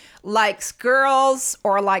Fred likes girls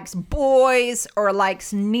or likes boys or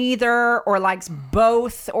likes neither or likes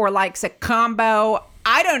both or likes a combo.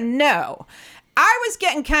 I don't know. I was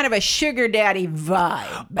getting kind of a sugar daddy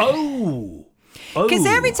vibe. Oh. Because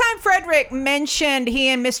every time Frederick mentioned he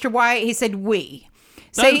and Mr. White, he said we.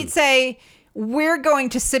 So he'd say, we're going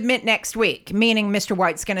to submit next week, meaning Mr.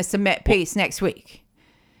 White's going to submit peace next week.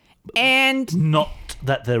 And not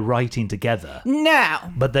that they're writing together. No.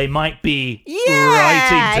 But they might be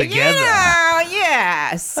writing together.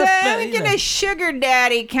 Yeah. So I'm getting a sugar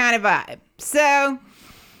daddy kind of vibe. So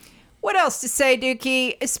what else to say,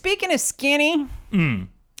 Dookie? Speaking of skinny,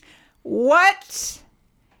 what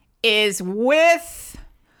is with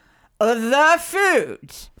the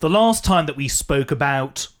food? The last time that we spoke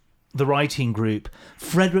about the writing group,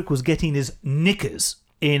 Frederick was getting his knickers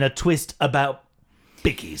in a twist about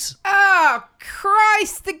bickies. Oh,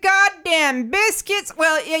 Christ, the goddamn biscuits.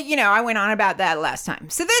 Well, I went on about that last time.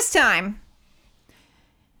 So this time,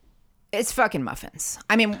 it's fucking muffins.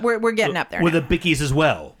 I mean, we're getting up there With now. the bickies as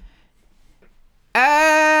well?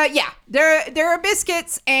 Yeah. There are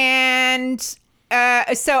biscuits, and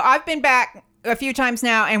so I've been back a few times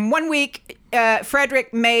now, and one week,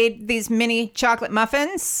 Frederick made these mini chocolate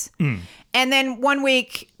muffins, And then one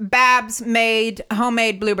week, Babs made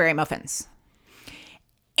homemade blueberry muffins.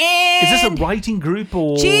 And Is this a writing group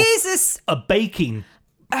or Jesus, a baking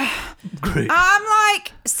group? I'm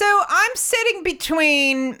like, so I'm sitting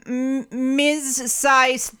between Ms.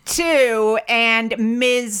 Size 2 and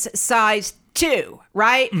Ms. Size 2,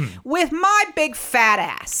 right? With my big fat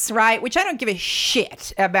ass, right? Which I don't give a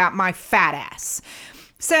shit about my fat ass.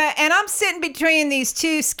 So, and I'm sitting between these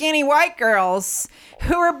two skinny white girls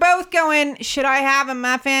who are both going, should I have a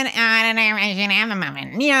muffin? I don't know, I should have a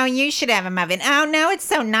muffin. You know, you should have a muffin. Oh, no, it's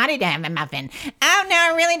so naughty to have a muffin. Oh, no,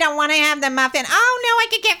 I really don't want to have the muffin. Oh, no, I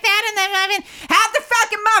could get fat in the muffin. Have the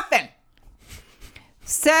fucking muffin.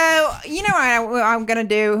 So, you know what I'm going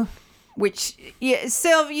to do? Which, yeah,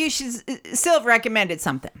 Sylv recommended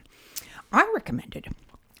something. I recommended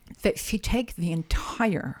that she take the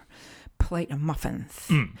entire plate of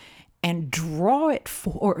muffins and draw it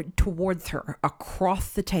forward towards her across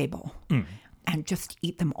the table and just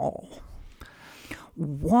eat them all.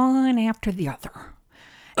 One after the other.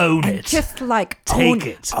 Own and it. Just like Take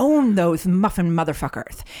it. Own those muffin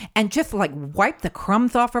motherfuckers. And just like wipe the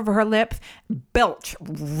crumbs off of her lips, belch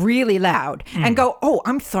really loud, and go, oh,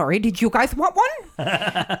 I'm sorry, did you guys want one?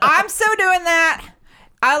 I'm so doing that.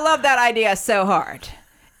 I love that idea so hard.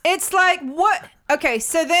 It's like, what? Okay,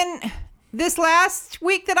 so then this last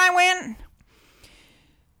week that I went,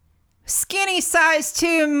 skinny size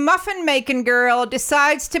 2 muffin making girl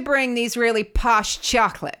decides to bring these really posh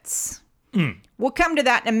chocolates. We'll come to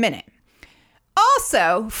that in a minute.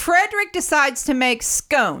 Also, Frederick decides to make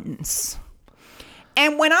scones.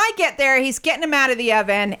 And when I get there, he's getting them out of the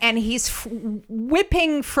oven and he's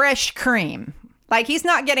whipping fresh cream. Like, he's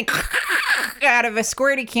not getting out of a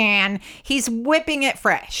squirty can. He's whipping it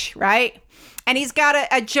fresh, right? And he's got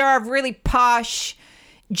a jar of really posh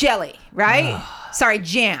jelly, right? Sorry,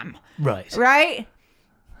 jam. Right. Right?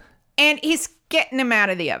 And he's getting them out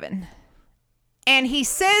of the oven. And he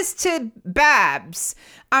says to Babs,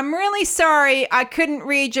 I'm really sorry I couldn't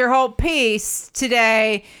read your whole piece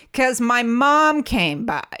today because my mom came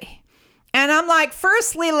by. And I'm like,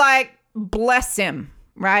 firstly, like, bless him,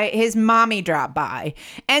 right? His mommy dropped by.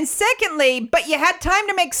 And secondly, but you had time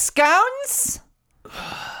to make scones?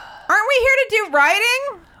 Aren't we here to do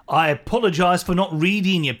writing? I apologize for not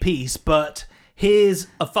reading your piece, but here's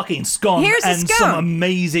a fucking scone and scone. some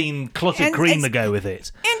amazing clotted cream to go with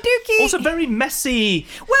it. And Dookie. Also very messy.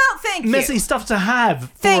 Well, thank you. Messy stuff to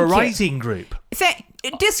have for a writing group.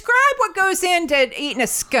 Describe what goes into eating a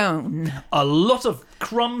scone. A lot of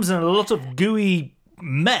crumbs and a lot of gooey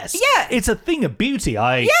mess. Yeah. It's a thing of beauty.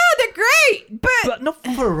 Yeah, they're great. But not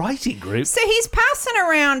for a writing group. So he's passing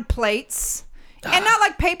around plates. And not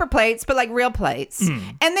like paper plates, but like real plates.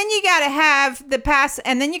 And then you got to have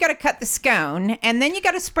and then you got to cut the scone, and then you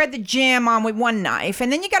got to spread the jam on with one knife,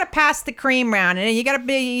 and then you got to pass the cream around, and then you got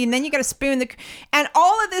to spoon and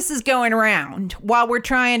all of this is going around while we're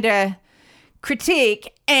trying to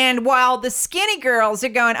critique, and while the skinny girls are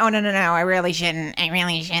going, oh, no, I really shouldn't, and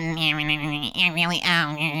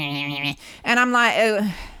I'm like,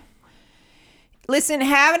 listen,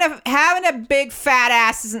 having a big fat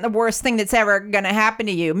ass isn't the worst thing that's ever gonna happen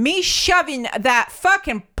to you. Me shoving that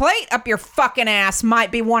fucking plate up your fucking ass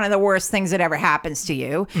might be one of the worst things that ever happens to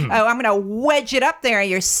you. Oh, I'm gonna wedge it up there,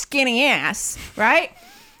 your skinny ass, right?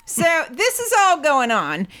 So this is all going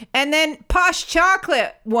on, and then Posh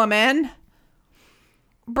Chocolate Woman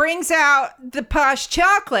brings out the posh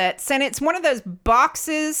chocolates, and it's one of those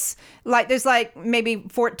boxes, like there's like maybe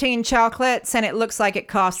 14 chocolates, and it looks like it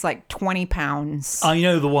costs like 20 pounds. I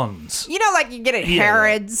know the ones. You know, like you get at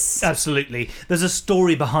Harrods. Absolutely. There's a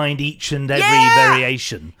story behind each and every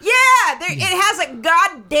variation. Yeah, it has a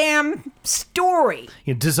goddamn story.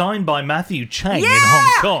 Designed by Matthew Chang in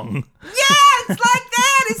Hong Kong. Yeah, it's like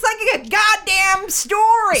that. It's like a goddamn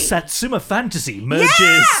story. Satsuma Fantasy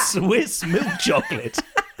merges Swiss milk chocolate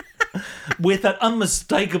with an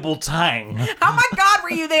unmistakable tang. Oh my God,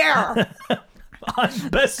 were you there? I'm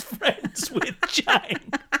best friends with Chang.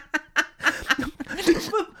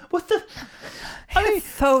 What the? I mean,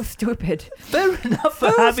 so stupid. Fair enough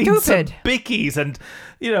for having some bickies and,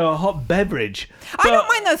 a hot beverage. I don't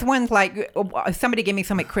mind those ones like somebody gave me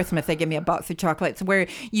some at Christmas. They gave me a box of chocolates where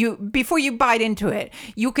before you bite into it,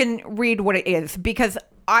 you can read what it is, because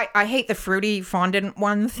I hate the fruity fondant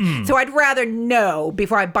ones. So I'd rather know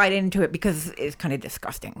before I bite into it, because it's kind of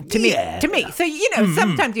disgusting to me. So,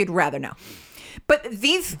 sometimes you'd rather know. But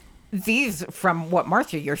these these, from what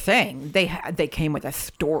Martha you're saying, they came with a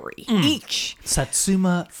story each.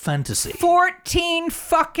 Satsuma Fantasy. 14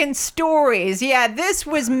 fucking stories. Yeah, this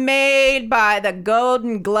was made by the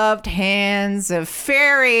golden gloved hands of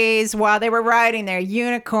fairies while they were riding their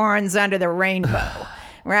unicorns under the rainbow.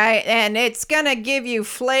 Right? And it's gonna give you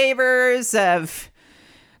flavors of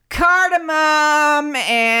cardamom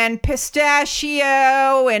and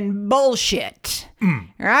pistachio and bullshit.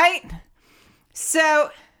 Right?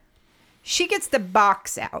 So she gets the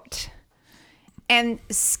box out. And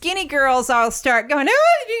skinny girls all start going,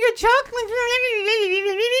 oh, you got chocolate.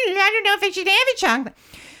 I don't know if I should have a chocolate.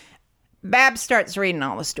 Babs starts reading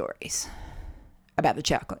all the stories about the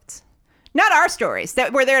chocolates. Not our stories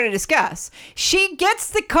that we're there to discuss. She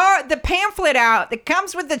gets the pamphlet out that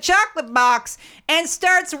comes with the chocolate box and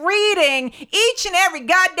starts reading each and every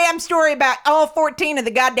goddamn story about all 14 of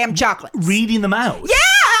the goddamn chocolates. Reading them out? Yeah,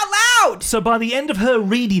 out loud! So by the end of her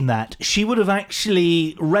reading that, she would have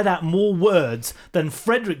actually read out more words than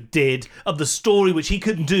Frederick did of the story, which he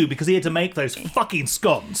couldn't do because he had to make those fucking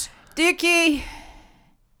scones. Dookie,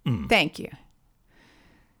 thank you.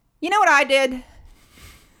 You know what I did?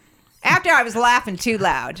 After I was laughing too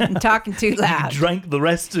loud and talking too loud. You drank the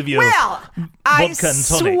rest of your vodka and tonic. I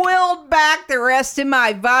swilled back the rest of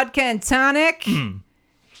my vodka and tonic.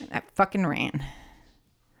 I fucking ran.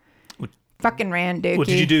 Fucking ran, Dookie. What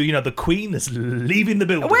did you do? You know, the queen is leaving the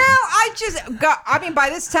building. Well, by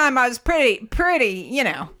this time I was pretty,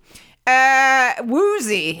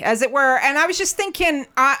 woozy, as it were. And I was just thinking,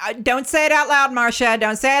 don't say it out loud, Marcia.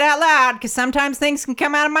 Don't say it out loud, because sometimes things can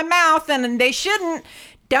come out of my mouth and they shouldn't.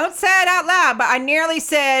 Don't say it out loud, but I nearly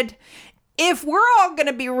said, if we're all going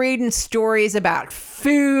to be reading stories about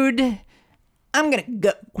food, I'm going to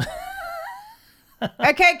go.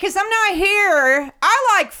 Okay, because I'm not here.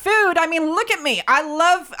 I like food. I mean, look at me. I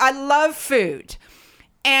love food.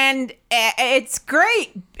 And it's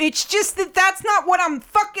great. It's just that's not what I'm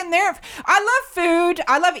fucking there for. I love food.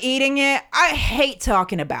 I love eating it. I hate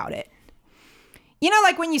talking about it. You know,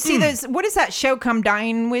 like when you see those, what is that show, Come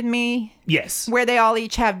Dine With Me? Yes. Where they all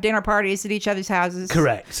each have dinner parties at each other's houses.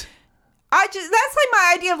 Correct. That's like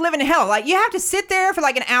my idea of living in hell. Like, you have to sit there for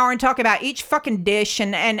like an hour and talk about each fucking dish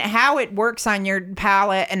and how it works on your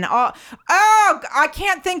palate and all. Oh, I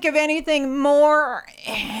can't think of anything more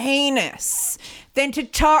heinous than to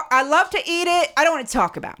talk. I love to eat it. I don't want to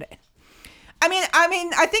talk about it. I mean,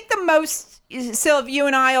 I think the most Sylv, you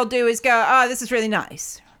and I will do is go, oh, this is really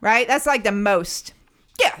nice. Right? That's like the most.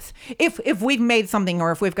 Yes. If we've made something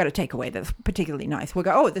or if we've got a takeaway that's particularly nice, we'll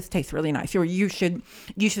go, oh, this tastes really nice. Or you should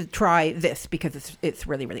try this because it's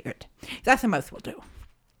really, really good. That's the most we'll do.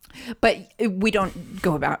 But we don't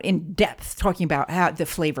go about in depth talking about how the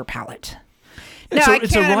flavor palette. No,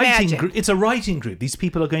 it's a writing group. It's a writing group. These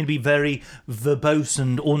people are going to be very verbose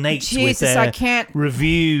and ornate with their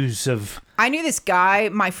reviews of. I knew this guy,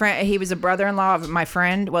 my friend. He was a brother-in-law of my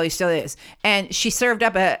friend. Well, he still is. And she served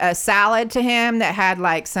up a salad to him that had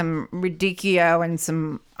like some radicchio and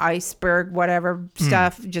some iceberg, whatever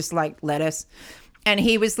stuff, just like lettuce. And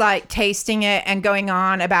he was like tasting it and going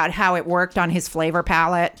on about how it worked on his flavor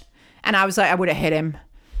palette. And I was like, I would have hit him.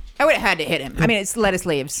 I would have had to hit him. I mean, it's lettuce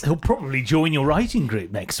leaves. He'll probably join your writing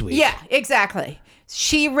group next week. Yeah, exactly.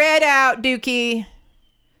 She read out, Dookie,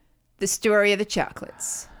 the story of the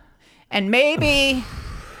chocolates. And maybe,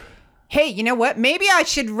 hey, you know what? Maybe I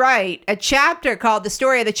should write a chapter called The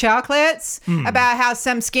Story of the Chocolates about how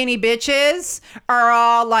some skinny bitches are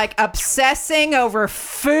all like obsessing over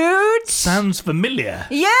food. Sounds familiar.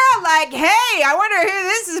 Yeah, like, hey, I wonder who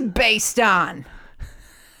this is based on.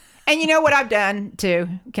 And you know what I've done, too?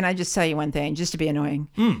 Can I just tell you one thing, just to be annoying?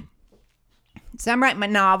 So I'm writing my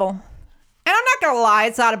novel. And I'm not going to lie,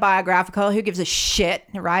 it's autobiographical. Who gives a shit,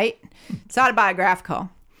 right? It's autobiographical.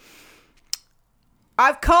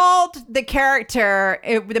 I've called the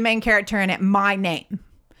main character in it, my name.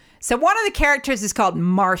 So one of the characters is called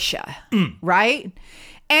Marcia, right?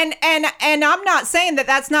 And I'm not saying that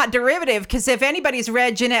that's not derivative, because if anybody's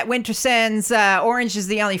read Jeanette Winterson's Orange is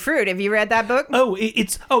the Only Fruit, have you read that book? Oh,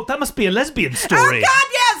 that must be a lesbian story. Oh, God,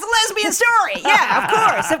 yeah, it's a lesbian story.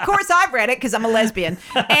 Yeah, of course I've read it, because I'm a lesbian.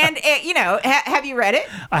 And, have you read it?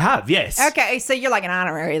 I have, yes. Okay, so you're like an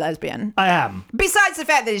honorary lesbian. I am. Besides the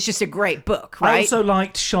fact that it's just a great book, right? I also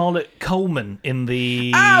liked Charlotte Coleman in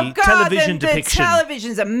the television depiction. The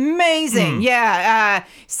television's amazing. Yeah.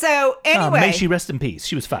 So, anyway. May she rest in peace.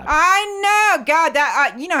 She was fab. I know. God,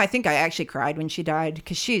 I think I actually cried when she died,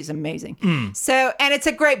 because she's amazing. So, and it's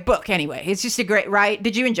a great book anyway. It's just a great, right?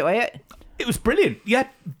 Did you enjoy it? It was brilliant. Yeah,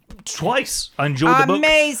 twice. I enjoyed the book.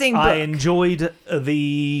 Amazing book. I enjoyed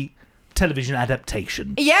the television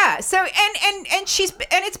adaptation. Yeah. So and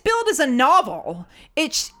it's billed as a novel.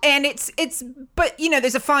 It's but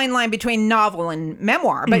there's a fine line between novel and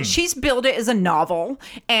memoir. But she's billed it as a novel,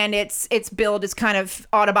 and it's billed as kind of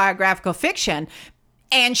autobiographical fiction.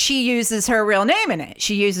 And she uses her real name in it.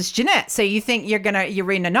 She uses Jeanette. So you think you're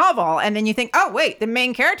reading a novel, and then you think, oh wait, the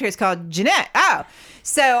main character is called Jeanette. Oh.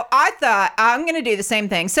 So I thought I'm gonna do the same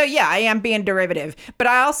thing. So yeah, I am being derivative. But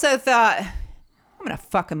I also thought I'm gonna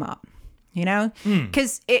fuck him up.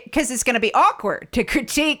 Because it's going to be awkward to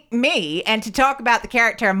critique me and to talk about the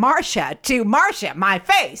character Marcia to Marcia, my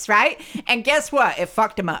face, right? And guess what? It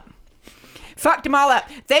fucked him up. Fucked them all up.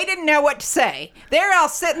 They didn't know what to say. They're all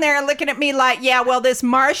sitting there looking at me like, yeah, well, this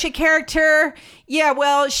Marcia character, yeah,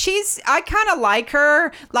 well, I kind of like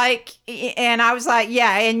her, and I was like,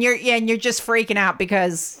 yeah, and you're just freaking out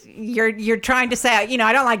because you're trying to say, I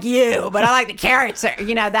don't like you, but I like the character,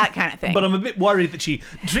 that kind of thing. But I'm a bit worried that she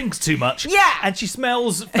drinks too much. Yeah. And she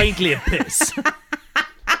smells faintly of piss.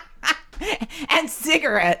 And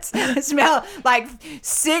cigarettes. Smell like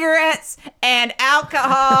cigarettes and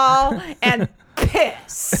alcohol and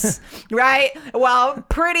piss, right? While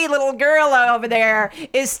pretty little girl over there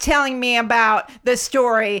is telling me about the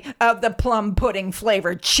story of the plum pudding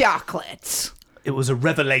flavored chocolates. It was a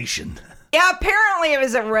revelation. Yeah, apparently it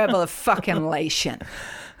was a revelation.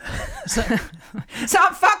 So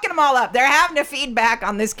I'm fucking them all up. They're having to feedback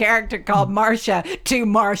on this character called Marcia to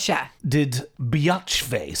Marcia. Did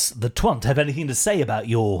Biatchface, the twant, have anything to say about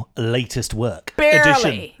your latest work? Barely.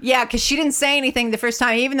 Edition? Yeah, because she didn't say anything the first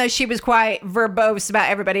time, even though she was quite verbose about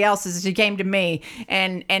everybody else's. She came to me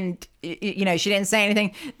and she didn't say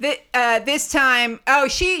anything. This time,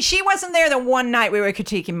 she wasn't there the one night we were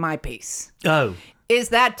critiquing my piece. Oh. Is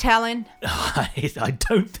that telling? I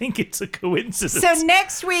don't think it's a coincidence. So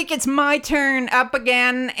next week it's my turn up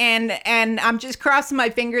again, and I'm just crossing my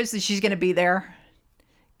fingers that she's going to be there.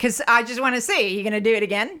 Because I just want to see, you going to do it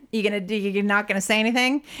again? You're not going to say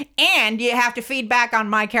anything? And you have to feed back on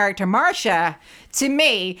my character Marcia to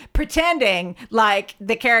me, pretending like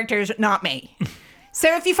the character's not me.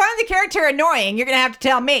 So if you find the character annoying, you're going to have to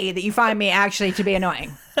tell me that you find me actually to be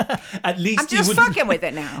annoying. At least I'm just fucking with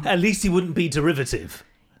it now. At least he wouldn't be derivative.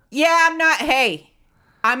 Yeah, I'm not. Hey,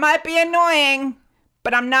 I might be annoying,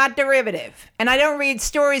 but I'm not derivative. And I don't read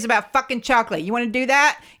stories about fucking chocolate. You want to do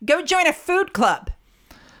that? Go join a food club.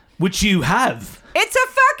 Which you have. It's a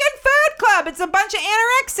fucking food club. It's a bunch of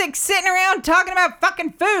anorexics sitting around talking about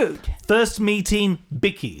fucking food. First meeting,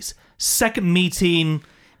 Bickies. Second meeting...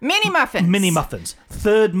 Mini muffins.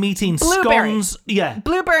 Third meeting, Blueberry. scones. Yeah.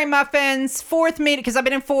 Blueberry muffins. Fourth meeting, because I've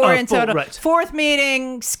been in four in total. Right. Fourth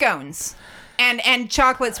meeting, scones. And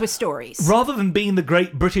chocolates with stories. Rather than being the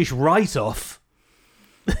great British write-off,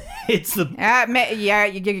 it's the... yeah,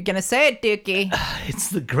 you're going to say it, Dookie. It's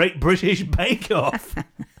the great British bake-off.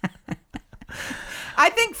 I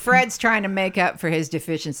think Fred's trying to make up for his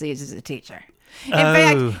deficiencies as a teacher. In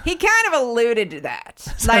fact, he kind of alluded to that.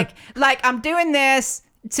 Like I'm doing this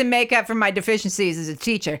to make up for my deficiencies as a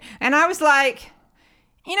teacher. And I was like,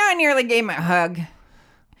 I nearly gave him a hug.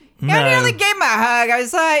 No. I nearly gave him a hug. I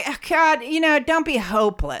was like, oh, God, don't be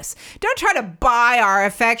hopeless. Don't try to buy our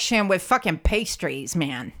affection with fucking pastries,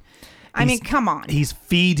 man. I mean, come on. He's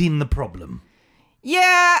feeding the problem.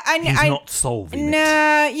 Yeah, He's not solving it.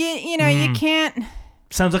 No, you can't.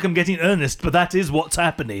 Sounds like I'm getting earnest, but that is what's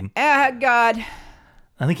happening. Oh, God.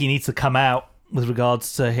 I think he needs to come out with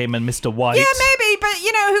regards to him and Mr. White. Yeah, maybe, but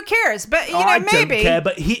who cares? But maybe I don't care,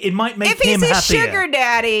 but it might make him happier. If he's a sugar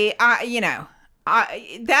daddy,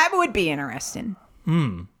 that would be interesting.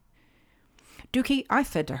 Dookie, I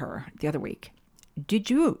said to her the other week, did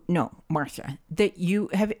you know, Marcia, that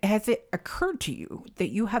has it occurred to you that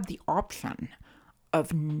you have the option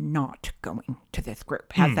of not going to this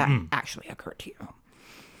group? Has that actually occurred to you?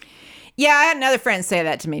 Yeah, I had another friend say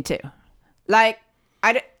that to me too. Like,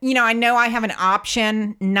 I know I have an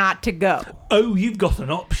option not to go. Oh, you've got an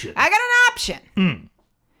option. I got an option.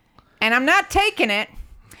 And I'm not taking it.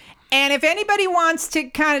 And if anybody wants to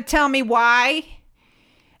kind of tell me why,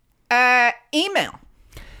 email.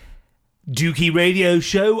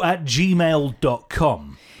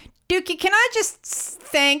 DookieRadioShow@gmail.com. Dookie, can I just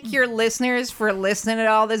thank your listeners for listening to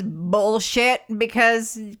all this bullshit?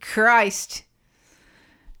 Because, Christ.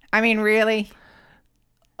 I mean, really?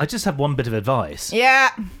 I just have one bit of advice. Yeah.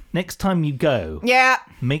 Next time you go, yeah,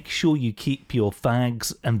 make sure you keep your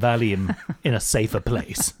fags and Valium in a safer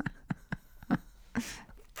place.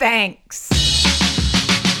 Thanks.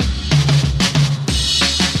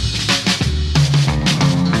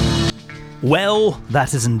 Well,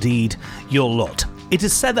 that is indeed your lot. It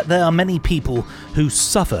is said that there are many people who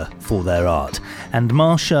suffer for their art, and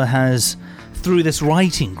Marsha has, through this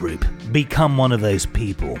writing group, become one of those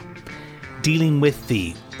people. Dealing with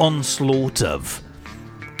the onslaught of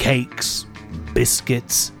cakes,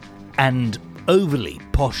 biscuits, and overly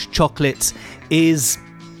posh chocolates is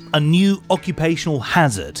a new occupational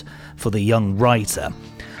hazard for the young writer.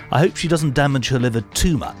 I hope she doesn't damage her liver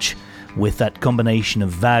too much with that combination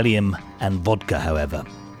of Valium and vodka, however.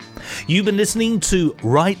 You've been listening to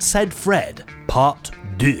Right Said Fred, Part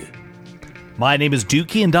 2. My name is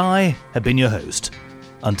Dukey and I have been your host.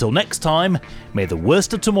 Until next time, may the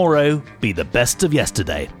worst of tomorrow be the best of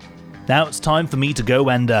yesterday. Now it's time for me to go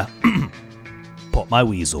and pop my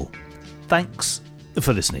weasel. Thanks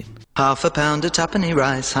for listening. Half a pound of tuppenny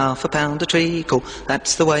rice, half a pound of treacle.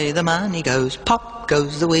 That's the way the money goes. Pop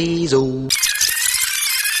goes the weasel.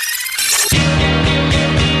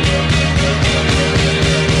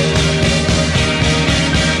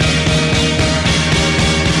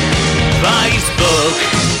 Facebook.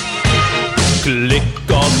 Click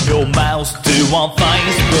on your mouse to our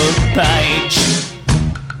Facebook page.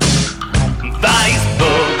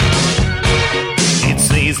 Facebook.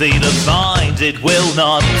 It's easy to find, it will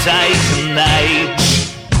not take an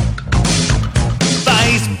age.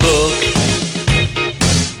 Facebook.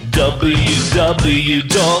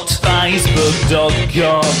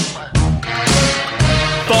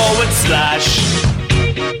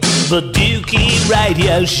 www.facebook.com/The Dukey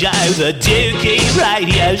Radio Show, The Dukey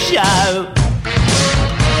Radio Show.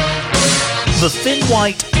 The thin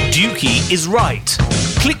white Dukey is right.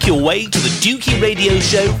 Click your way to the Dukey Radio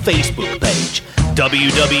Show Facebook page,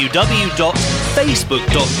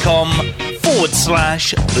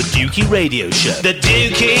 www.facebook.com/The Dukey Radio Show. The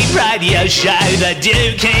Dukey Radio Show, The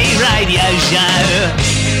Dukey Radio Show.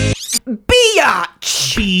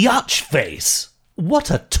 Biatch! Biatch face.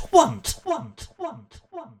 What a twant.